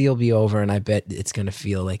pregnancy will be over, and I bet it's going to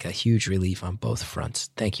feel like a huge relief on both fronts.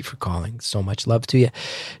 Thank you for calling. So much love to you.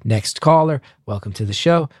 Next caller, welcome to the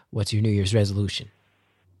show. What's your New Year's resolution?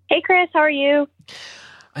 Hey, Chris, how are you?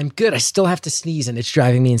 I'm good. I still have to sneeze, and it's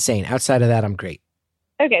driving me insane. Outside of that, I'm great.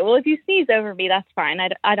 Okay, well, if you sneeze over me, that's fine.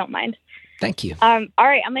 I don't mind. Thank you. All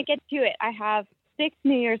right, I'm going to get to it. I have 6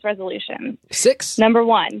 New Year's resolutions. 6? Number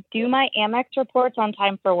 1, do my Amex reports on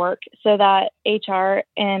time for work so that HR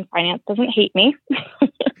and finance doesn't hate me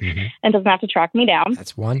and doesn't have to track me down.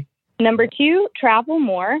 That's 1. Number 2, travel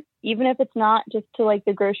more, even if it's not just to like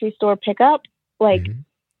the grocery store pickup, like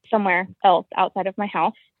somewhere else outside of my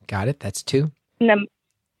house. Got it. That's 2.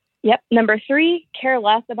 Yep. Number 3, care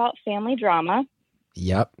less about family drama.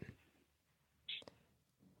 Yep.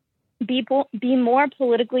 Be more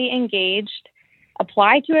politically engaged.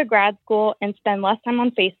 Apply to a grad school and spend less time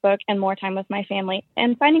on Facebook and more time with my family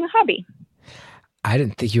and finding a hobby. I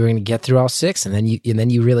didn't think you were going to get through all 6, and then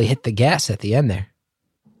you really hit the gas at the end there.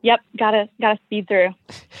 Yep, gotta speed through.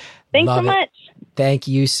 Thanks Love so much. Thank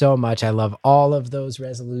you so much. I love all of those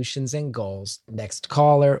resolutions and goals. Next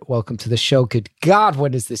caller, welcome to the show. Good God,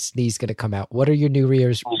 when is this sneeze going to come out? What are your New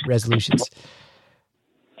Year's resolutions?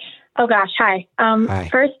 Oh, gosh. Hi. Hi.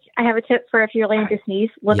 First, I have a tip for if you're laying to sneeze.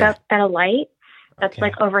 Look up at a light that's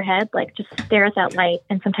like overhead. Like just stare at that light.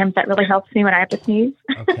 And sometimes that really helps me when I have to sneeze.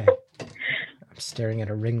 Okay. I'm staring at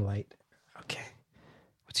a ring light. Okay.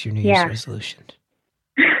 What's your New Year's resolution?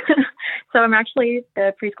 So I'm actually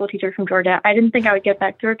the preschool teacher from Georgia. I didn't think I would get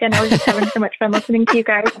back to work, and I was just having so much fun listening to you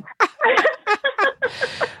guys.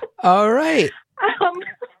 All right.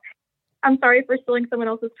 I'm sorry for stealing someone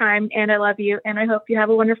else's time, and I love you, and I hope you have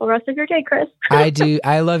a wonderful rest of your day, Chris. I do.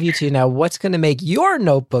 I love you too. Now, what's going to make your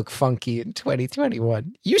notebook funky in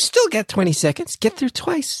 2021? You still get 20 seconds. Get through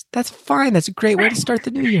twice. That's fine. That's a great way to start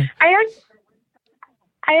the new year.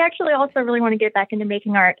 I actually also really want to get back into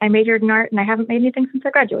making art. I majored in art, and I haven't made anything since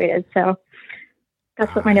I graduated, so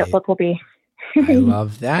that's what my notebook will be. I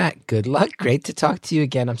love that. Good luck. Great to talk to you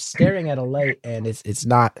again. I'm staring at a light, and it's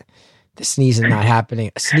not, the sneeze is not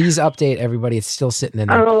happening. Sneeze update, everybody. It's still sitting in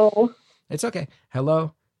there. Oh. It's okay.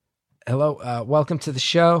 Hello. Welcome to the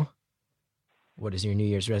show. What is your New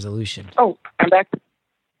Year's resolution? Oh, I'm back.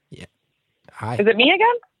 Yeah. Hi. Is it me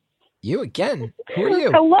again? You again? Who are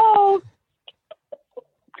you? Hello.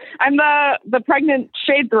 I'm the pregnant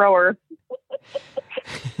shade thrower.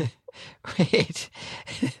 Wait.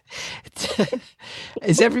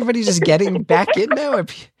 Is everybody just getting back in now?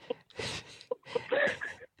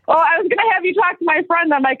 Oh, I was going to have you talk to my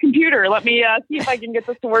friend on my computer. Let me see if I can get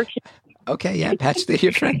this to work. Okay, yeah, patch through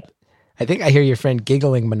your friend. I think I hear your friend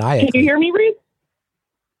giggling maniacally. Can you hear me, Reese?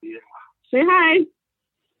 Yeah. Say hi.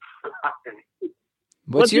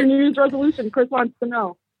 What's your New Year's resolution? Chris wants to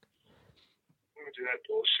know. I'm going to do that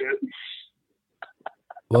bullshit.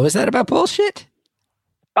 What was that about bullshit?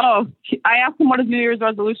 Oh, I asked him what his New Year's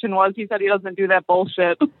resolution was. He said he doesn't do that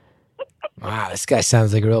bullshit. Wow, this guy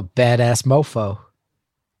sounds like a real badass mofo.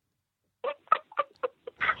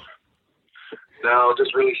 No,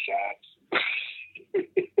 just really sad.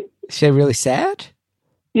 Is she really sad?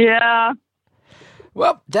 Yeah.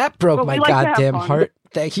 Well, that broke my like to have goddamn fun. heart.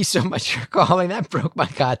 Thank you so much for calling. That broke my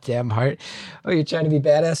goddamn heart. Oh, you're trying to be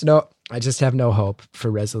badass? No, I just have no hope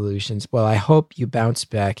for resolutions. Well, I hope you bounce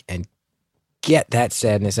back and get that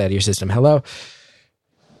sadness out of your system. Hello?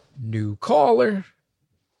 New caller.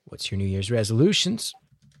 What's your New Year's resolutions?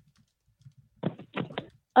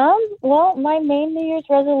 Well, my main New Year's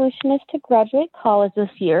resolution is to graduate college this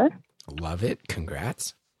year. Love it.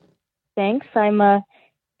 Congrats. Thanks. I'm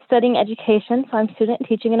studying education, so I'm student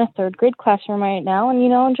teaching in a third grade classroom right now,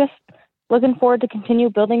 and I'm just looking forward to continue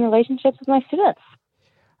building relationships with my students.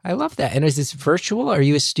 I love that. And is this virtual? Are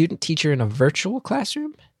you a student teacher in a virtual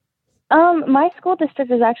classroom? My school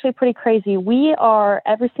district is actually pretty crazy. We are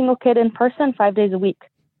every single kid in person 5 days a week.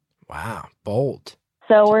 Wow, bold.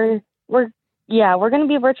 So we're going to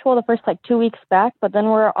be virtual the first 2 weeks back, but then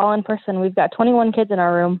we're all in person. We've got 21 kids in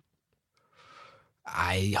our room.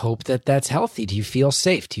 I hope that that's healthy. Do you feel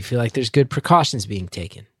safe? Do you feel like there's good precautions being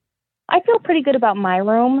taken? I feel pretty good about my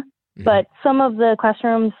room, but some of the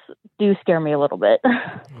classrooms do scare me a little bit.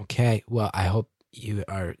 Okay. Well, I hope you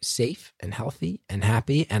are safe and healthy and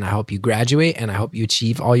happy, and I hope you graduate, and I hope you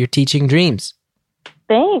achieve all your teaching dreams.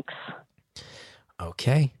 Thanks.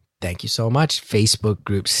 Okay. Thank you so much. Facebook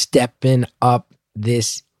group stepping up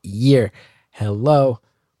this year. Hello,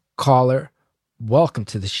 caller. Welcome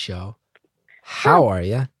to the show. How are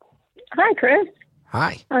you? Hi, Chris.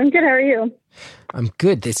 Hi. I'm good. How are you? I'm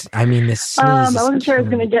good. This sneeze I is wasn't sure I was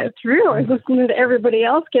going to get through. I was listening to everybody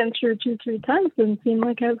else getting through 2-3 times. Didn't seem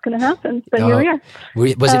like it was going to happen. But here we are.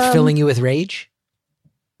 Was it filling you with rage?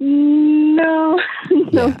 No,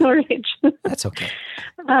 no rage. That's okay.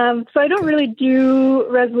 So I don't really do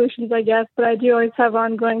resolutions, I guess, but I do always have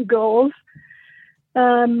ongoing goals.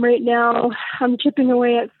 Right now, I'm chipping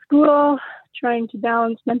away at school, trying to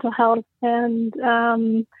balance mental health and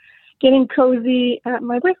getting cozy at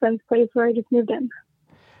my boyfriend's place where I just moved in.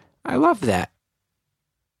 I love that.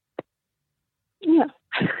 Yeah.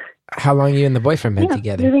 How long you and the boyfriend been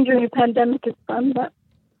together? Moving during a pandemic is fun, but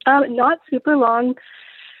not super long.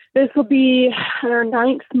 This will be our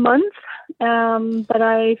 9th month, but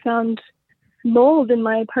I found mold in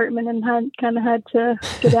my apartment and had to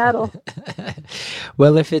skedaddle.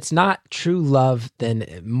 Well, if it's not true love,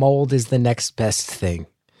 then mold is the next best thing.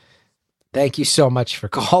 Thank you so much for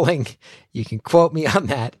calling. You can quote me on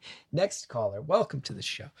that. Next caller, welcome to the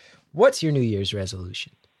show. What's your New Year's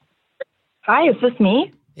resolution? Hi, is this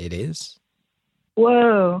me? It is.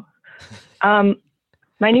 Whoa. My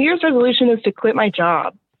New Year's resolution is to quit my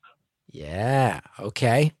job. Yeah.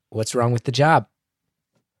 Okay. What's wrong with the job?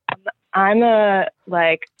 I'm a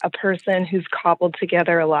person who's cobbled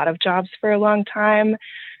together a lot of jobs for a long time.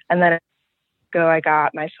 And then I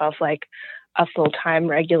got myself a full-time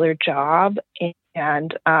regular job.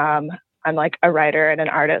 And I'm a writer and an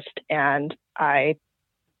artist, and I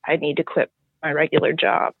need to quit my regular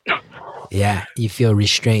job. Yeah. You feel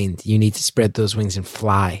restrained. You need to spread those wings and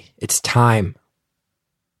fly. It's time.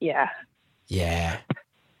 Yeah. Yeah.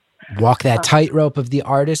 Walk that tightrope of the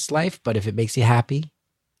artist's life, but if it makes you happy,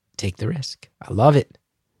 take the risk. I love it.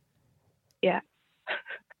 Yeah.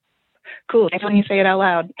 Cool. When you say it out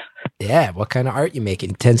loud. Yeah. What kind of art you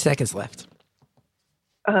making? 10 seconds left.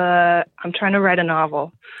 I'm trying to write a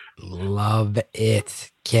novel. Love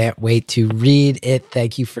it. Can't wait to read it.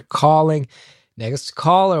 Thank you for calling. Next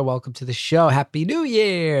caller, welcome to the show. Happy New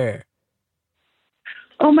Year.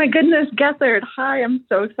 Oh my goodness, Gethard. Hi, I'm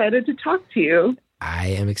so excited to talk to you. I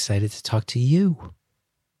am excited to talk to you.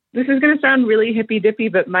 This is going to sound really hippy-dippy,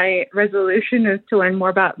 but my resolution is to learn more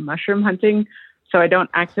about mushroom hunting so I don't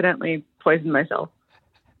accidentally poison myself.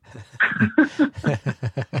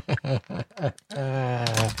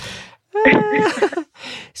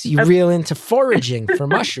 So you're real into foraging for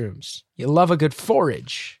mushrooms. You love a good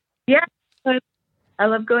forage. Yeah. I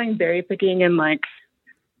love going berry picking and like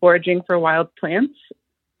foraging for wild plants.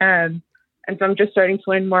 And so I'm just starting to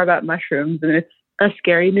learn more about mushrooms, and it's a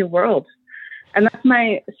scary new world. And that's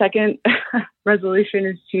my second resolution,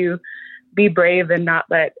 is to be brave and not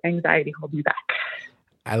let anxiety hold me back.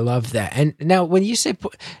 I love that. And now when you say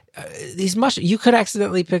these mushrooms, you could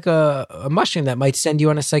accidentally pick a mushroom that might send you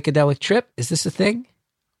on a psychedelic trip. Is this a thing?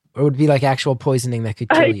 Or would it be like actual poisoning that could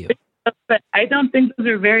kill you? But I don't think those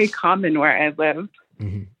are very common where I live.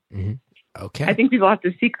 Okay. I think people have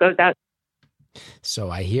to seek those out. So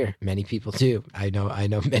I hear many people do. I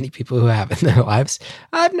know many people who have in their lives.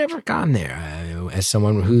 I've never gone there. As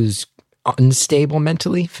someone who's unstable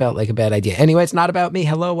mentally, felt like a bad idea. Anyway, it's not about me.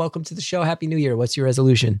 Hello, welcome to the show. Happy New Year. What's your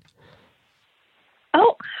resolution?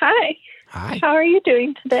 Oh, hi. Hi. How are you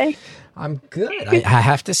doing today? I'm good. I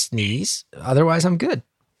have to sneeze. Otherwise, I'm good.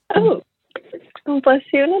 Oh, bless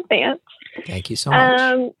you in advance. Thank you so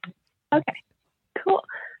much. Okay, cool.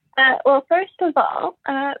 Well, first of all,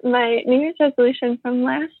 my New Year's resolution from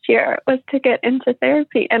last year was to get into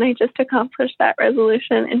therapy, and I just accomplished that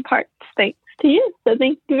resolution in part thanks to you. So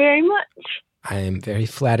thank you very much. I am very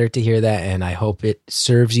flattered to hear that, and I hope it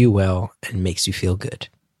serves you well and makes you feel good.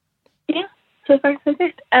 Yeah, so far so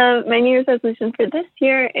good. My New Year's resolution for this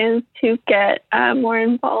year is to get more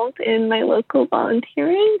involved in my local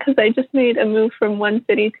volunteering, because I just made a move from one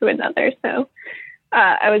city to another. So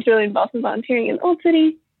I was really involved in volunteering in Old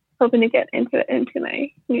City, hoping to get into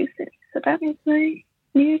my new city. So that is my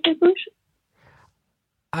New Year's resolution.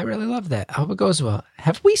 I really love that. I hope it goes well.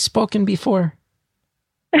 Have we spoken before?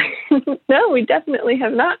 No, we definitely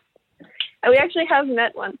have not. We actually have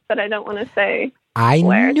met once, but I don't want to say I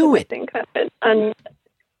where. knew it. I think of it.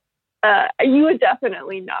 You would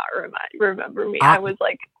definitely not remember me. I was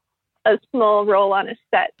like a small role on a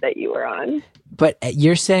set that you were on. But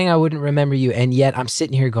you're saying I wouldn't remember you, and yet I'm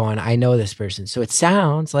sitting here going, I know this person. So it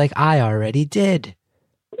sounds like I already did.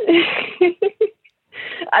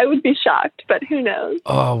 I would be shocked, but who knows?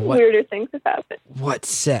 Oh, what? Weirder things have happened. What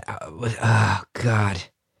set? Oh, God.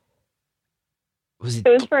 It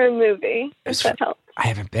was for a movie, if that helps. I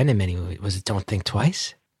haven't been in many movies. Was it Don't Think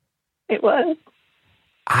Twice? It was.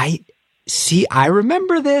 I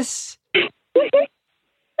remember this.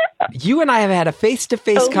 You and I have had a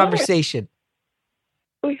face-to-face conversation.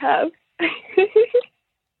 We have.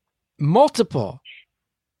 Multiple.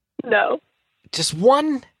 No. Just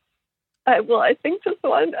one? I think just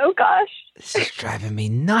one. Oh, gosh. This is driving me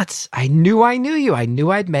nuts. I knew you. I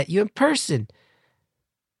knew I'd met you in person.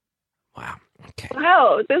 Wow. Okay.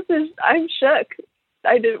 Wow. I'm shook.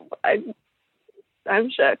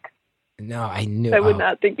 I'm shook. No, I knew. I would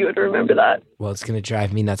not think you would remember that. Well, it's going to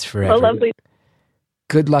drive me nuts forever. Oh, lovely.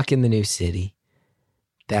 Good luck in the new city.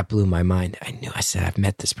 That blew my mind. I said I've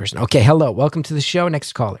met this person. Okay, hello. Welcome to the show.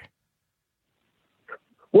 Next caller.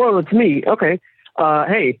 Well, it's me. Okay.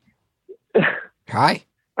 Hey. Hi.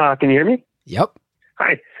 Can you hear me? Yep.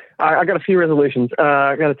 Hi. I got a few resolutions.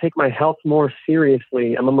 I got to take my health more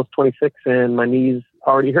seriously. I'm almost 26 and my knees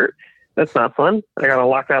already hurt. That's not fun. I got to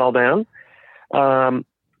lock that all down. I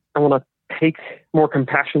want to take more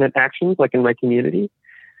compassionate actions, like in my community.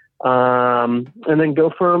 And then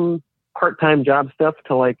go from part-time job stuff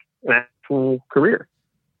to like an actual career.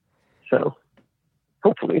 So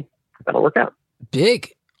hopefully that'll work out.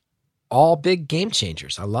 All big game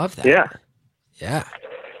changers. I love that. Yeah. Yeah.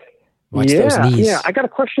 Watch those knees. Yeah. I got a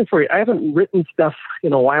question for you. I haven't written stuff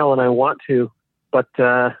in a while and I want to, but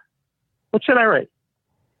what should I write?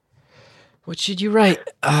 What should you write?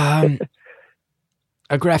 A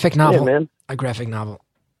graphic novel. Yeah, man. A graphic novel.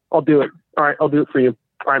 I'll do it. All right. I'll do it for you.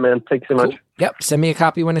 All right, man. Thanks so much. Yep. Send me a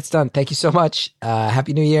copy when it's done. Thank you so much.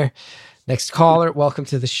 Happy New Year. Next caller. Welcome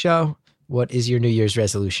to the show. What is your New Year's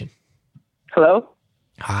resolution? Hello?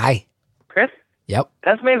 Hi. Chris? Yep.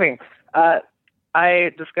 That's amazing.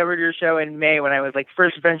 I discovered your show in May when I was like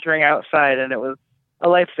first venturing outside, and it was a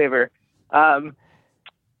lifesaver.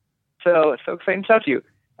 So it's so exciting to talk to you.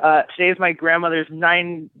 Today is my grandmother's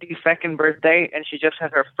 92nd birthday, and she just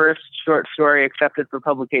had her first short story accepted for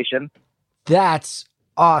publication. That's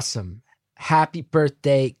awesome. Happy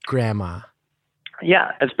birthday, Grandma.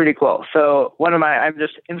 Yeah, it's pretty cool. So I'm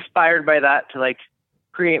just inspired by that to like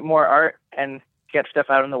create more art and get stuff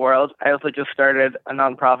out in the world. I also just started a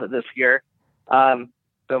nonprofit this year.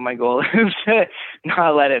 So my goal is to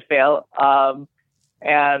not let it fail.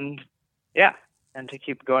 And to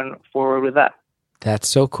keep going forward with that. That's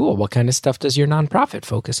so cool. What kind of stuff does your nonprofit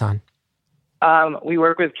focus on? We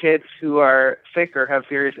work with kids who are sick or have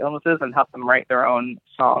serious illnesses and help them write their own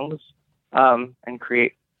songs and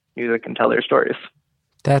create music and tell their stories.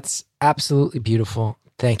 That's absolutely beautiful.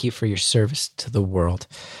 Thank you for your service to the world.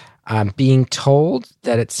 I'm being told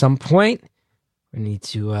that at some point we need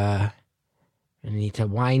to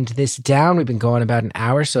wind this down. We've been going about an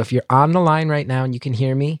hour. So if you're on the line right now and you can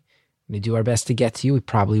hear me, I'm going to do our best to get to you. We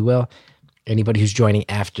probably will. Anybody who's joining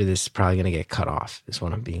after this is probably going to get cut off, is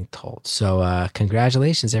what I'm being told. So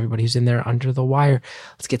congratulations, everybody who's in there under the wire.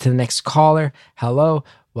 Let's get to the next caller. Hello.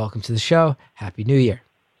 Welcome to the show. Happy New Year.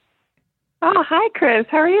 Oh, hi, Chris.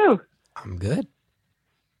 How are you? I'm good.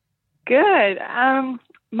 Good.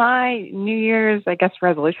 My New Year's, I guess,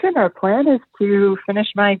 resolution or plan is to finish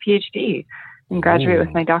my PhD and graduate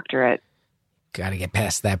with my doctorate. Got to get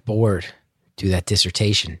past that board. Do that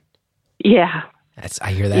dissertation. Yeah.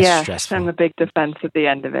 I hear that's stressful. And the big defense at the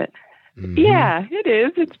end of it. Mhm. Yeah, it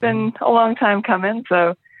is. It's been a long time coming.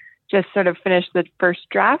 So just sort of finished the first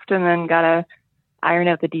draft and then got to iron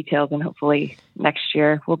out the details, and hopefully next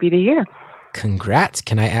year will be the year. Congrats.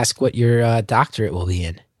 Can I ask what your doctorate will be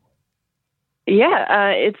in? Yeah,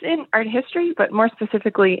 it's in art history, but more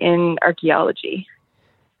specifically in archaeology.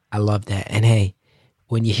 I love that. And hey,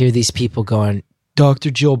 when you hear these people going,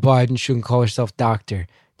 Dr. Jill Biden shouldn't call herself doctor,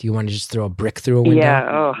 do you want to just throw a brick through a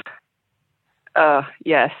window?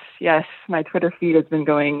 Yeah. Yes. My Twitter feed has been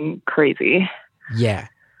going crazy. Yeah,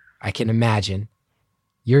 I can imagine.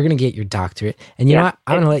 You're going to get your doctorate. And you know what?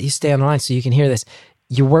 I'm going to let you stay on the line so you can hear this.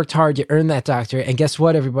 You worked hard, you earned that doctorate. And guess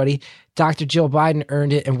what, everybody? Dr. Jill Biden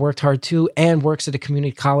earned it and worked hard too, and works at a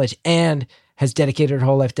community college and has dedicated her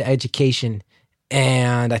whole life to education.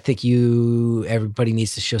 And I think everybody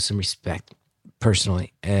needs to show some respect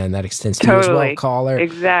personally. And that extends to you as well, caller.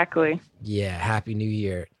 Exactly. Yeah, Happy New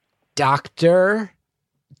Year. Dr.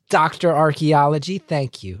 Archaeology,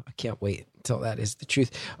 thank you. I can't wait until that is the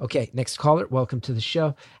truth. Okay, next caller, welcome to the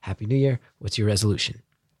show. Happy New Year. What's your resolution?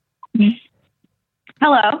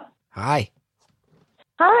 Hello. Hi.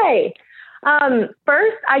 Hi.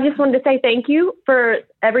 First, I just wanted to say thank you for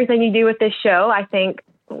everything you do with this show. I think,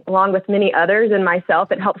 along with many others and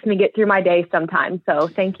myself, it helps me get through my day sometimes. So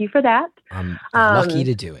thank you for that. I'm lucky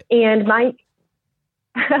to do it. And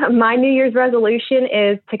my New Year's resolution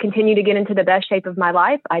is to continue to get into the best shape of my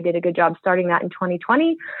life. I did a good job starting that in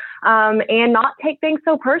 2020, and not take things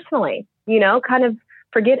so personally, kind of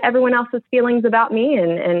forget everyone else's feelings about me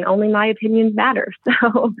and only my opinions matter.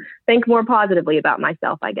 So think more positively about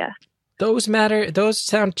myself, I guess. Those matter. Those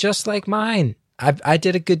sound just like mine. I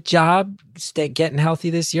did a good job getting healthy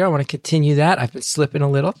this year. I want to continue that. I've been slipping a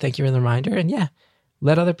little. Thank you for the reminder. And yeah,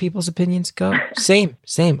 let other people's opinions go. Same.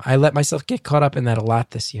 I let myself get caught up in that a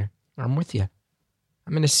lot this year. I'm with you.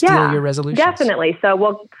 I'm going to steal your resolutions. Definitely. So,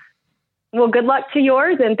 well, good luck to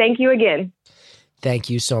yours, and thank you again.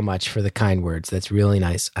 Thank you so much for the kind words. That's really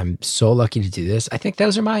nice. I'm so lucky to do this. I think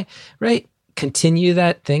those are continue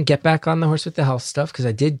that thing, get back on the horse with the health stuff, because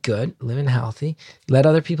I did good, living healthy, let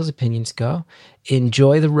other people's opinions go,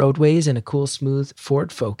 enjoy the roadways in a cool, smooth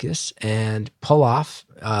Ford Focus, and pull off,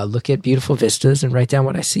 look at beautiful vistas and write down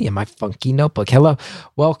what I see in my funky notebook. Hello,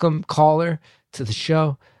 welcome caller to the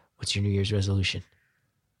show. What's your New Year's resolution?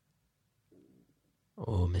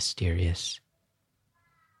 Oh, mysterious.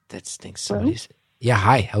 That stinks. Somebody's... Yeah,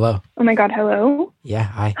 hi, hello. Oh my God, hello. Yeah,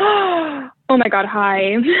 hi. Oh my God,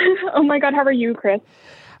 hi. Oh my God, how are you, Chris?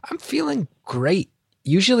 I'm feeling great.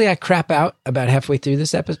 Usually I crap out about halfway through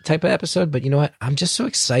this type of episode, but you know what? I'm just so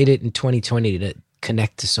excited in 2020 to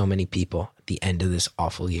connect to so many people at the end of this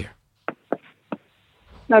awful year.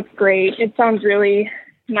 That's great. It sounds really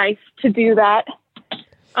nice to do that.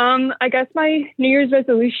 I guess my New Year's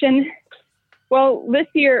resolution,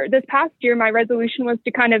 this past year, my resolution was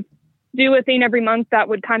to kind of do a thing every month that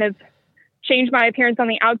would kind of change my appearance on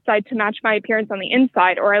the outside to match my appearance on the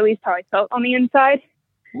inside, or at least how I felt on the inside.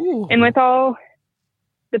 Ooh. And with all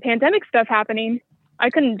the pandemic stuff happening, I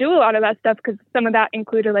couldn't do a lot of that stuff because some of that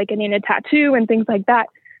included like getting a tattoo and things like that.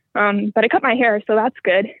 But I cut my hair, so that's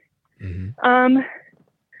good. Mm-hmm.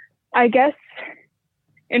 I guess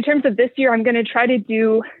in terms of this year, I'm going to try to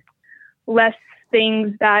do less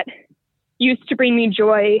things that used to bring me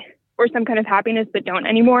joy or some kind of happiness but don't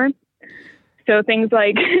anymore. So things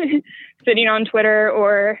like sitting on Twitter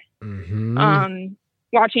or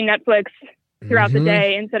watching Netflix throughout the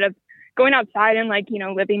day instead of going outside and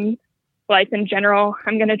living life in general.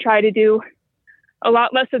 I'm going to try to do a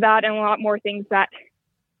lot less of that and a lot more things that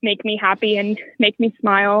make me happy and make me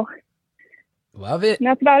smile. Love it. And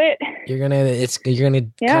that's about it. You're gonna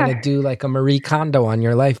kind of do like a Marie Kondo on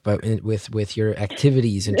your life, but with your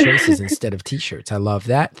activities and choices instead of t-shirts. I love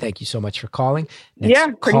that. Thank you so much for calling.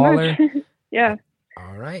 Next pretty caller. much. Yeah.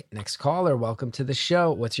 All right. Next caller. Welcome to the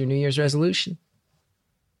show. What's your New Year's resolution?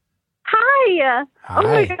 Hi. Oh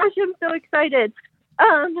my Hi. gosh, I'm so excited.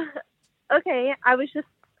 Okay, I was just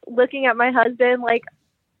looking at my husband.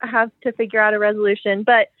 have to figure out a resolution,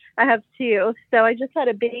 but I have two. So I just had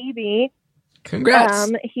a baby.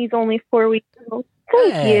 Congrats. He's only 4 weeks old.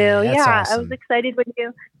 Thank you. That's Yeah, awesome. I was excited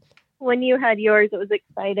when you had yours. It was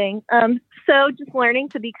exciting. So just learning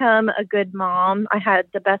to become a good mom. I had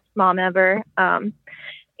the best mom ever.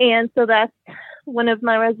 And so that's one of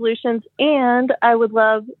my resolutions. And I would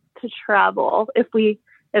love to travel if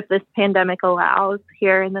this pandemic allows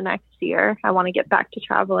here in the next year. I want to get back to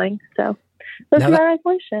traveling. So those are my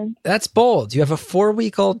resolutions. That's bold. You have a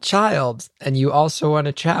 4-week-old child and you also want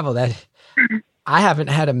to travel. That I haven't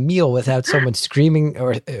had a meal without someone screaming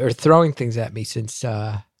or throwing things at me since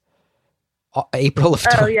April of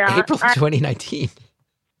 2019.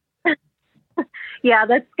 Yeah,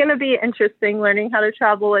 that's going to be interesting learning how to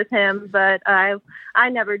travel with him. But I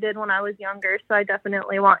never did when I was younger, so I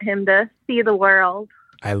definitely want him to see the world.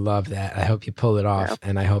 I love that. I hope you pull it off,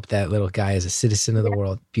 and I hope that little guy is a citizen of the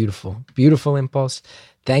world. Beautiful, beautiful impulse.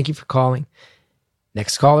 Thank you for calling.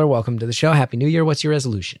 Next caller, welcome to the show. Happy New Year. What's your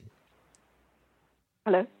resolution?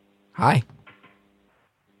 Hello. Hi.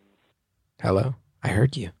 Hello. I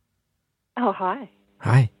heard you. Oh, hi.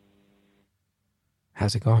 Hi.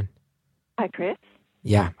 How's it going? Hi, Chris.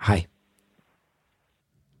 Yeah. Hi.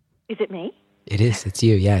 Is it me? It is. It's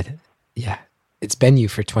you. Yeah. Yeah. It's been you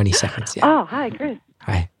for 20 seconds. Yeah. Oh, hi, Chris.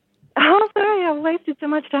 Hi. Oh, sorry. I've wasted so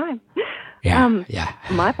much time. Yeah. Yeah.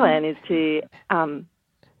 My plan is to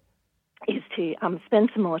spend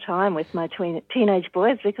some more time with my teenage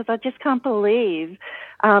boys, because I just can't believe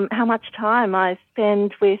how much time I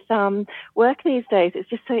spend with work these days. It's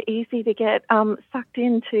just so easy to get sucked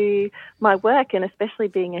into my work, and especially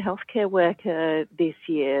being a healthcare worker this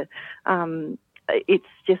year. It's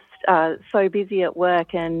just so busy at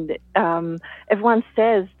work, and everyone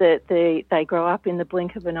says that they grow up in the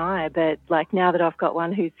blink of an eye, but like now that I've got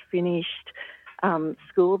one who's finished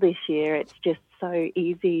school this year, it's just so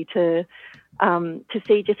easy to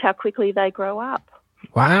see just how quickly they grow up.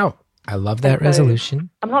 Wow. I love that resolution.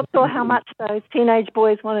 I'm not sure how much those teenage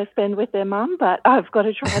boys want to spend with their mum, but I've got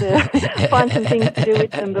to try to find some things to do with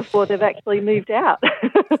them before they've actually moved out.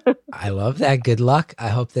 I love that. Good luck. I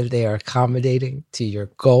hope that they are accommodating to your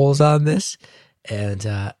goals on this.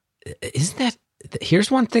 And here's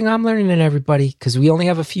one thing I'm learning in everybody, because we only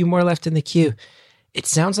have a few more left in the queue. It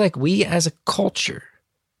sounds like we as a culture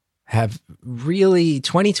have really,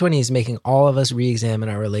 2020 is making all of us re-examine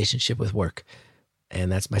our relationship with work. And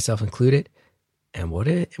that's myself included. And what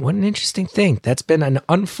an interesting thing. That's been an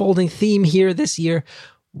unfolding theme here this year.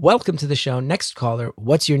 Welcome to the show. Next caller,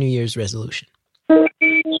 what's your New Year's resolution?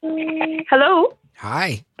 Hello.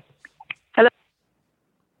 Hi. Hello.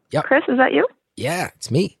 Yep. Chris, is that you? Yeah, it's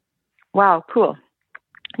me. Wow, cool.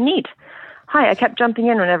 Neat. Hi, I kept jumping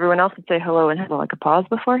in when everyone else would say hello and have like a pause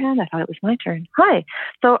beforehand. I thought it was my turn. Hi.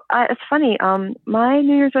 So it's funny. My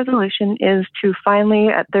New Year's resolution is to finally,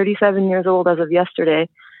 at 37 years old as of yesterday,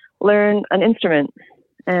 learn an instrument.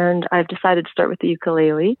 And I've decided to start with the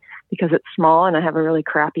ukulele because it's small and I have a really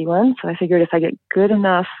crappy one. So I figured if I get good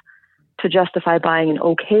enough to justify buying an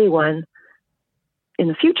okay one in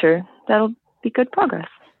the future, that'll be good progress.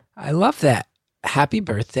 I love that. Happy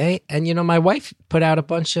birthday. And, my wife put out a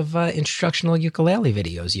bunch of instructional ukulele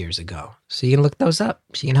videos years ago. So you can look those up.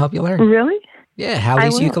 She can help you learn. Really? Yeah,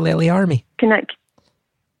 Hallie's Ukulele Army.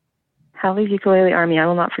 Hallie's Ukulele Army. I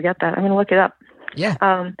will not forget that. I'm going to look it up. Yeah.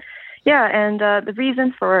 The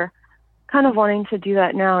reason for kind of wanting to do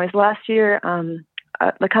that now is last year,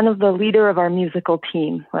 the leader of our musical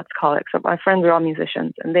team, let's call it. So my friends are all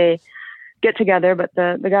musicians, and they get together, but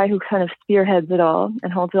the guy who kind of spearheads it all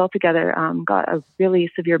and holds it all together got a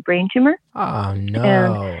really severe brain tumor. Oh, no.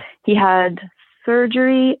 And he had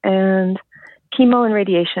surgery and chemo and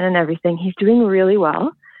radiation and everything. He's doing really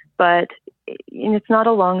well, but it's not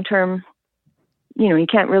a long-term, you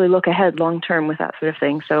can't really look ahead long-term with that sort of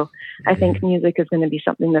thing. So I think music is going to be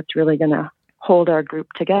something that's really going to hold our group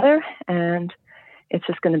together, and it's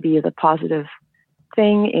just going to be the positive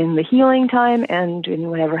thing in the healing time and in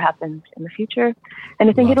whatever happens in the future. And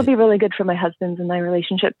I think it'll be really good for my husband's and my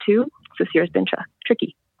relationship too. This year's been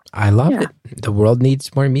tricky. I love it. The world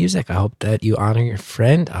needs more music. I hope that you honor your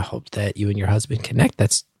friend. I hope that you and your husband connect.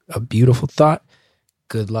 That's a beautiful thought.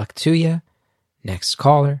 Good luck to you. Next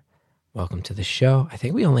caller. Welcome to the show. I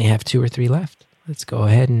think we only have 2 or 3 left. Let's go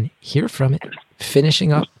ahead and hear from it.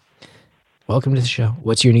 Finishing up. Welcome to the show.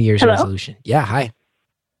 What's your New Year's resolution? Yeah, hi.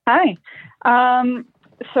 Hi.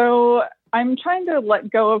 So I'm trying to let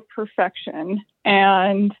go of perfection,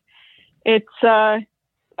 and it's, I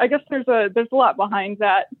guess there's a lot behind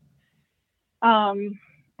that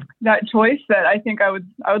choice that I think I would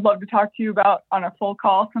love to talk to you about on a full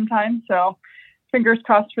call sometime. So fingers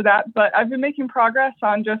crossed for that. But I've been making progress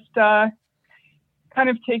on just kind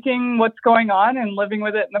of taking what's going on and living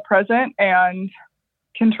with it in the present and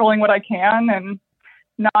controlling what I can and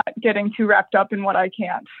not getting too wrapped up in what I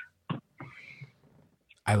can't.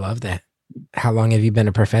 I love that. How long have you been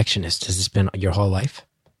a perfectionist? Has this been your whole life?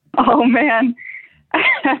 Oh, man.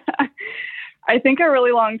 I think a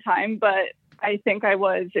really long time, but I think I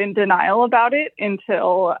was in denial about it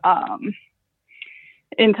until I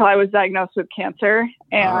was diagnosed with cancer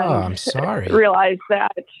and I'm sorry. realized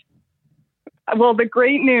that. Well, the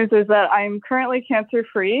great news is that I'm currently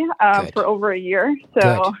cancer-free for over a year.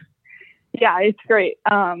 So, yeah, it's great.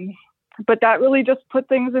 But that really just put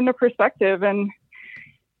things into perspective and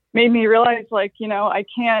made me realize, like, you know, I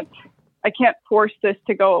can't force this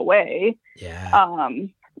to go away. Yeah.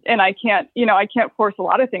 And I can't force a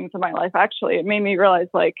lot of things in my life. Actually, it made me realize,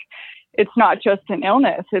 like, it's not just an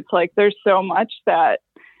illness. It's like there's so much that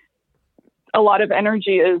a lot of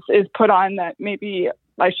energy is put on that maybe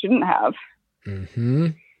I shouldn't have. Mm-hmm.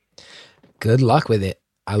 Good luck with it.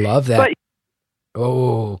 I love that.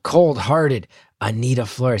 Cold-hearted Anita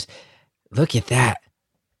Flores. Look at that.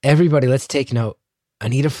 Everybody, let's take note.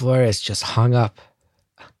 Anita Flores just hung up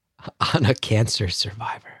on a cancer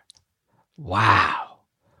survivor. Wow.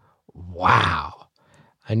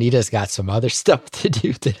 Anita's got some other stuff to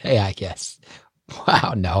do today, I guess.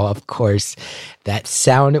 Wow, no, of course. That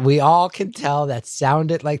sound, we all can tell that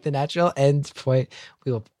sounded like the natural end point.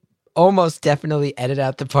 We will almost definitely edit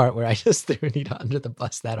out the part where I just threw Anita under the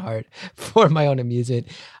bus that hard for my own amusement.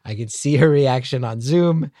 I could see her reaction on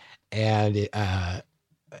Zoom, and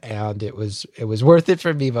it was worth it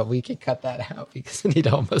for me, but we can cut that out because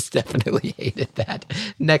Anita almost definitely hated that.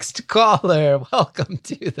 Next caller, welcome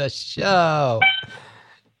to the show.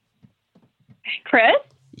 Chris?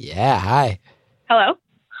 Yeah, hi. Hello.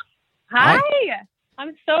 Hi. Hi.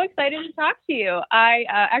 I'm so excited to talk to you. I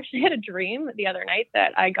actually had a dream the other night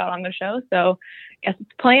that I got on the show, so I guess it's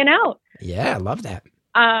playing out. Yeah, I love that.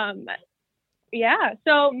 Yeah.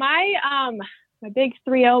 So my big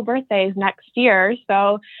 3-0 birthday is next year.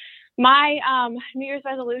 So my New Year's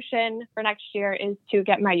resolution for next year is to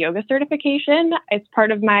get my yoga certification. It's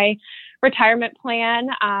part of my retirement plan.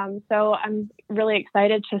 So I'm really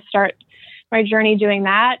excited to start my journey doing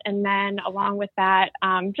that. And then along with that,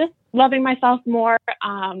 just loving myself more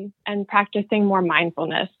and practicing more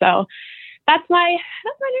mindfulness. So that's my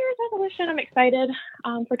New Year's resolution. I'm excited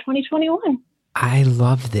for 2021. I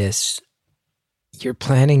love this. You're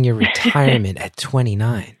planning your retirement at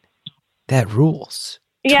 29. That rules.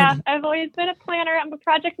 Yeah, I've always been a planner. I'm a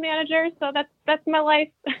project manager, so that's my life.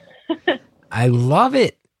 I love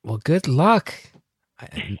it. Well, good luck.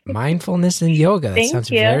 Mindfulness and yoga. That Thank sounds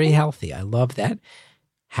you. very healthy. I love that.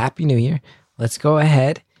 Happy New Year. Let's go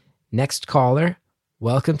ahead. Next caller.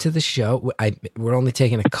 Welcome to the show. We're only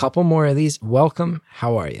taking a couple more of these. Welcome.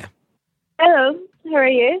 How are you? Hello. How are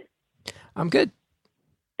you? I'm good.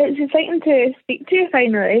 It's exciting to speak to you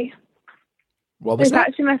finally. What was It's that?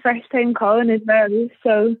 actually my first time calling as well,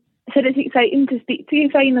 so I said it's exciting to speak to you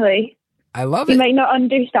finally. I love You it. might not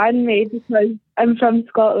understand me because I'm from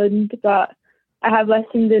Scotland, but I have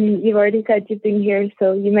listened and you've already said you've been here,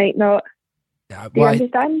 so you might not. Do you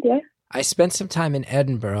understand? Yeah. I spent some time in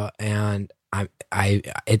Edinburgh, and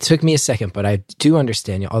it took me a second, but I do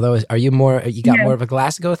understand you. Although, are you more? You got Yeah. more of a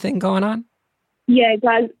Glasgow thing going on? Yeah,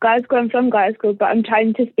 Glasgow. I'm from Glasgow, but I'm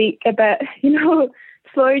trying to speak a bit,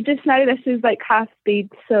 slower just now. This is like half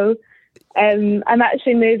speed, so I'm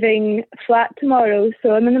actually moving flat tomorrow,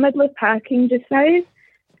 so I'm in the middle of packing just now.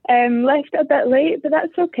 Left a bit late, but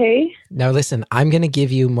that's okay. Now, listen, I'm going to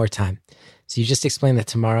give you more time. So you just explained that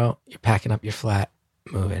tomorrow you're packing up your flat,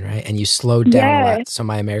 moving, right? And you slowed down a Yeah. lot so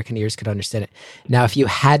my American ears could understand it. Now, if you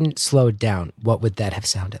hadn't slowed down, what would that have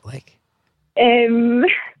sounded like?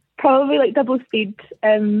 Probably like double speed.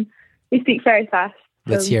 We speak very fast.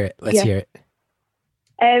 Let's hear it. Let's hear it.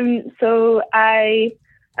 So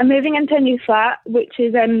I'm moving into a new flat, which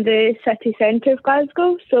is in the city centre of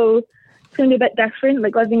Glasgow. So it's going to be a bit different,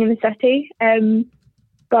 like living in the city.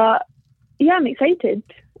 But yeah, I'm excited.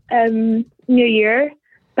 New year,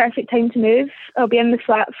 perfect time to move. I'll be in the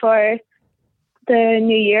flat for the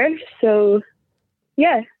new year. So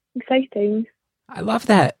yeah, exciting. I love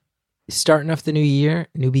that. Starting off the new year,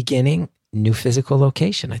 new beginning, new physical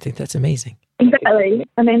location. I think that's amazing. Exactly.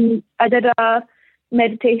 And then I did a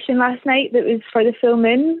meditation last night that was for the full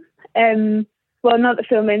moon. Well, not the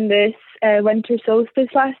full moon, this winter solstice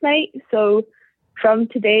last night. So from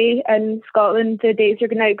today in Scotland, the days are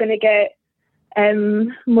now going to get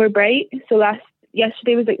more bright. So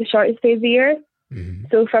yesterday was like the shortest day of the year. Mm-hmm.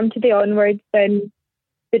 So from today onwards, then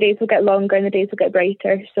the days will get longer and the days will get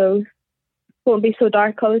brighter. So won't be so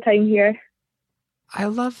dark all the time here. I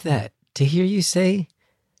love that. To hear you say,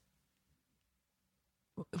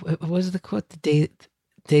 what was the quote? The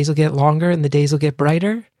days will get longer and the days will get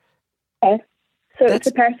brighter? Yeah. So it's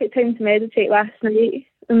the perfect time to meditate last night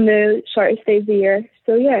on the shortest day of the year.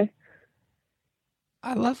 So yeah.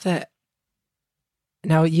 I love that.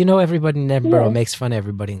 Now, you know everybody in Edinburgh makes fun of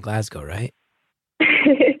everybody in Glasgow, right?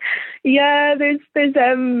 Yeah, there's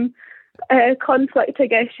a conflict, I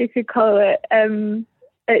guess you could call it.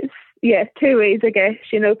 It's two ways, I guess.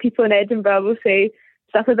 You know, people in Edinburgh will say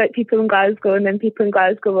stuff about people in Glasgow, and then people in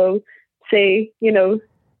Glasgow will say, you know,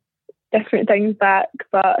 different things back.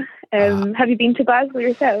 But have you been to Glasgow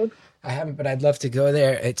yourself? I haven't, but I'd love to go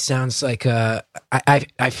there. It sounds like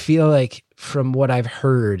I feel like from what I've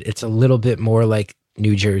heard, it's a little bit more like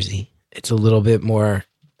New Jersey. It's a little bit more.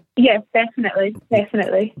 Yes,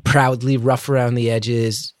 definitely. Proudly rough around the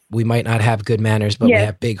edges. We might not have good manners, but we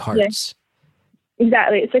have big hearts. Yeah.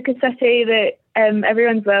 Exactly. It's like a city that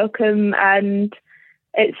everyone's welcome, and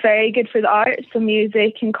it's very good for the arts, so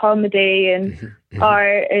music and comedy and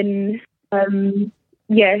art and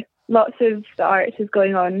lots of the arts is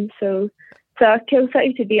going on. So it's a cool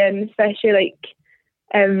city to be in, especially like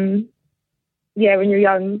when you're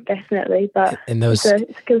young, definitely. But it's a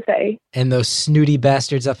cool city. And those snooty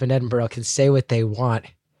bastards up in Edinburgh can say what they want.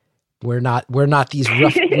 We're not these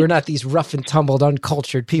rough and tumbled,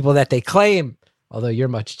 uncultured people that they claim. Although you're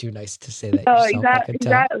much too nice to say that yourself.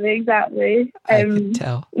 Exactly. I can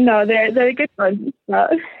tell. No, they're good ones.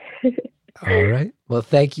 But all right. Well,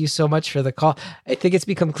 thank you so much for the call. I think it's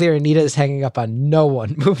become clear Anita is hanging up on no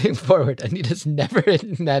one moving forward. Anita's never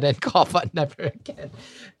hitting that end call button ever again.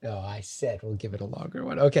 No, I said we'll give it a longer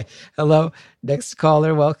one. Okay. Hello. Next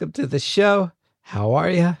caller. Welcome to the show. How are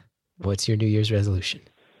you? What's your New Year's resolution?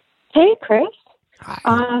 Hey, Chris.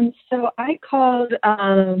 Hi. So I called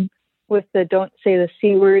with the Don't Say the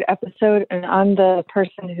C Word episode, and I'm the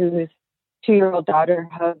person whose 2-year-old daughter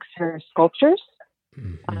hugs her sculptures.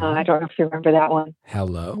 I don't know if you remember that one.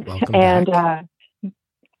 Hello. Welcome back.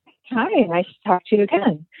 Hi, nice to talk to you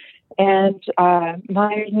again. And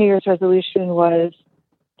my New Year's resolution was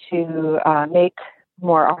to make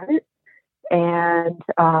more art. And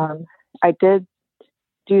I did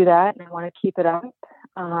do that, and I want to keep it up.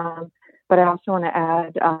 But I also want to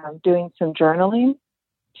add doing some journaling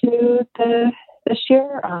to this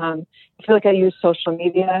year. I feel like I use social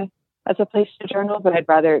media as a place to journal, but I'd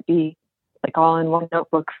rather it be like all in one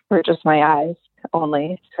notebook for just my eyes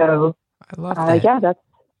only. So I love that.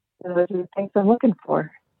 Those are the things I'm looking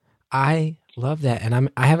for. I love that. And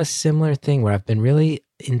I have a similar thing where I've been really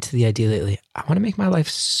into the idea lately. I want to make my life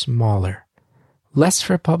smaller, less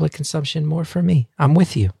for public consumption, more for me. I'm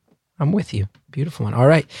with you. Beautiful one. All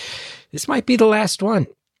right. This might be the last one.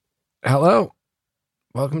 Hello.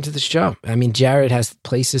 Welcome to the show. I mean, Jared has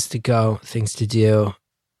places to go, things to do.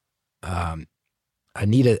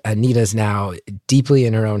 Anita's now deeply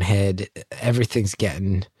in her own head. Everything's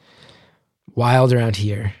getting wild around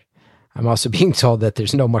here. I'm also being told that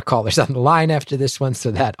there's no more callers on the line after this one,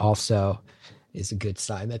 so that also is a good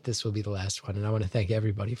sign that this will be the last one. And I want to thank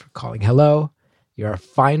everybody for calling. Hello, you're our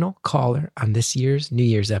final caller on this year's New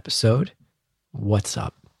Year's episode. What's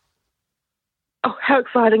up? Oh, how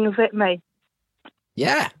exciting is that, me?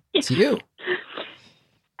 Yeah, it's you.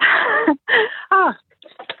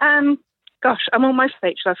 Gosh, I'm almost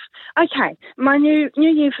speechless. Okay, my New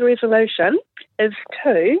Year's resolution is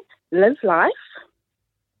to live life,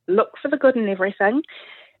 look for the good in everything,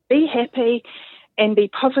 be happy, and be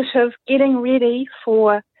positive, getting ready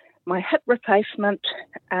for my hip replacement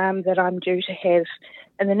that I'm due to have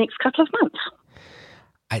in the next couple of months.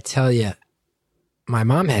 I tell you, my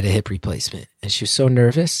mom had a hip replacement, and she was so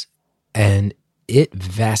nervous, and it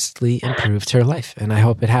vastly improved her life, and I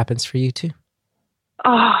hope it happens for you too.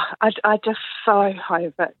 Oh, I just so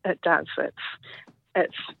hope it does.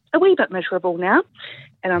 It's a wee bit miserable now,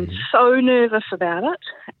 and I'm so nervous about it,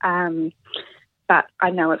 but I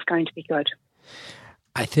know it's going to be good.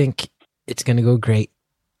 I think it's going to go great.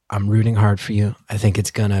 I'm rooting hard for you. I think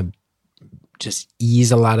it's going to just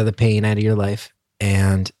ease a lot of the pain out of your life,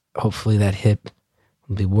 and hopefully that hip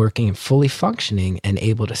will be working and fully functioning and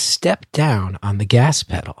able to step down on the gas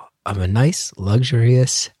pedal of a nice,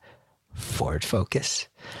 luxurious Ford Focus.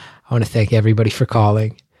 I want to thank everybody for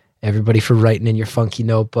calling, everybody for writing in your funky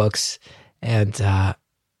notebooks. And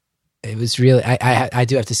it was really, I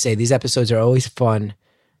do have to say, these episodes are always fun.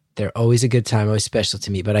 They're always a good time, always special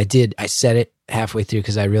to me. But I said it halfway through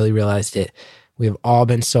because I really realized it. We have all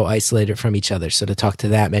been so isolated from each other. So to talk to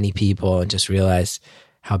that many people and just realize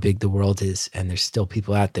how big the world is, and there's still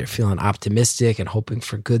people out there feeling optimistic and hoping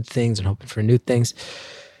for good things and hoping for new things.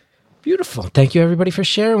 Beautiful. Thank you, everybody, for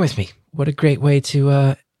sharing with me. What a great way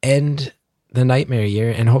to end the nightmare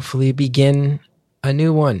year and hopefully begin a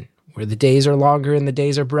new one where the days are longer and the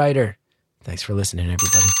days are brighter. Thanks for listening,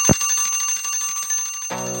 everybody.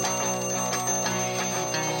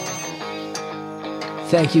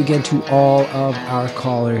 Thank you again to all of our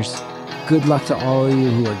callers. Good luck to all of you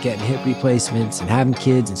who are getting hip replacements and having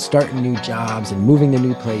kids and starting new jobs and moving to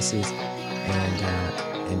new places,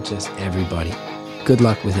 and just everybody. Good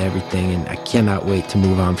luck with everything, and I cannot wait to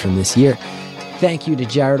move on from this year. Thank you to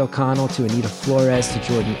Jared O'Connell, to Anita Flores, to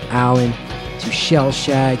Jordan Allen, to Shell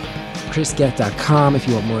Shag, chrisget.com if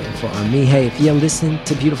you want more info on me. Hey, if you listen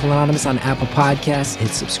to Beautiful Anonymous on Apple Podcasts,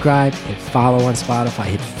 hit subscribe, hit follow on Spotify,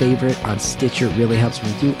 hit favorite on Stitcher. It really helps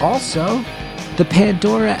me do. Also, the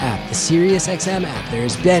Pandora app, the SiriusXM app.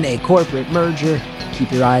 There's been a corporate merger.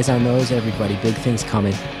 Keep your eyes on those, everybody. Big things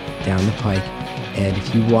coming down the pike. And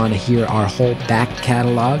if you want to hear our whole back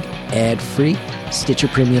catalog ad-free,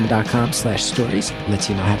 StitcherPremium.com/stories lets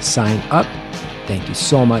you know how to sign up. Thank you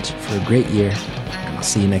so much for a great year, and I'll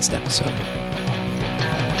see you next episode.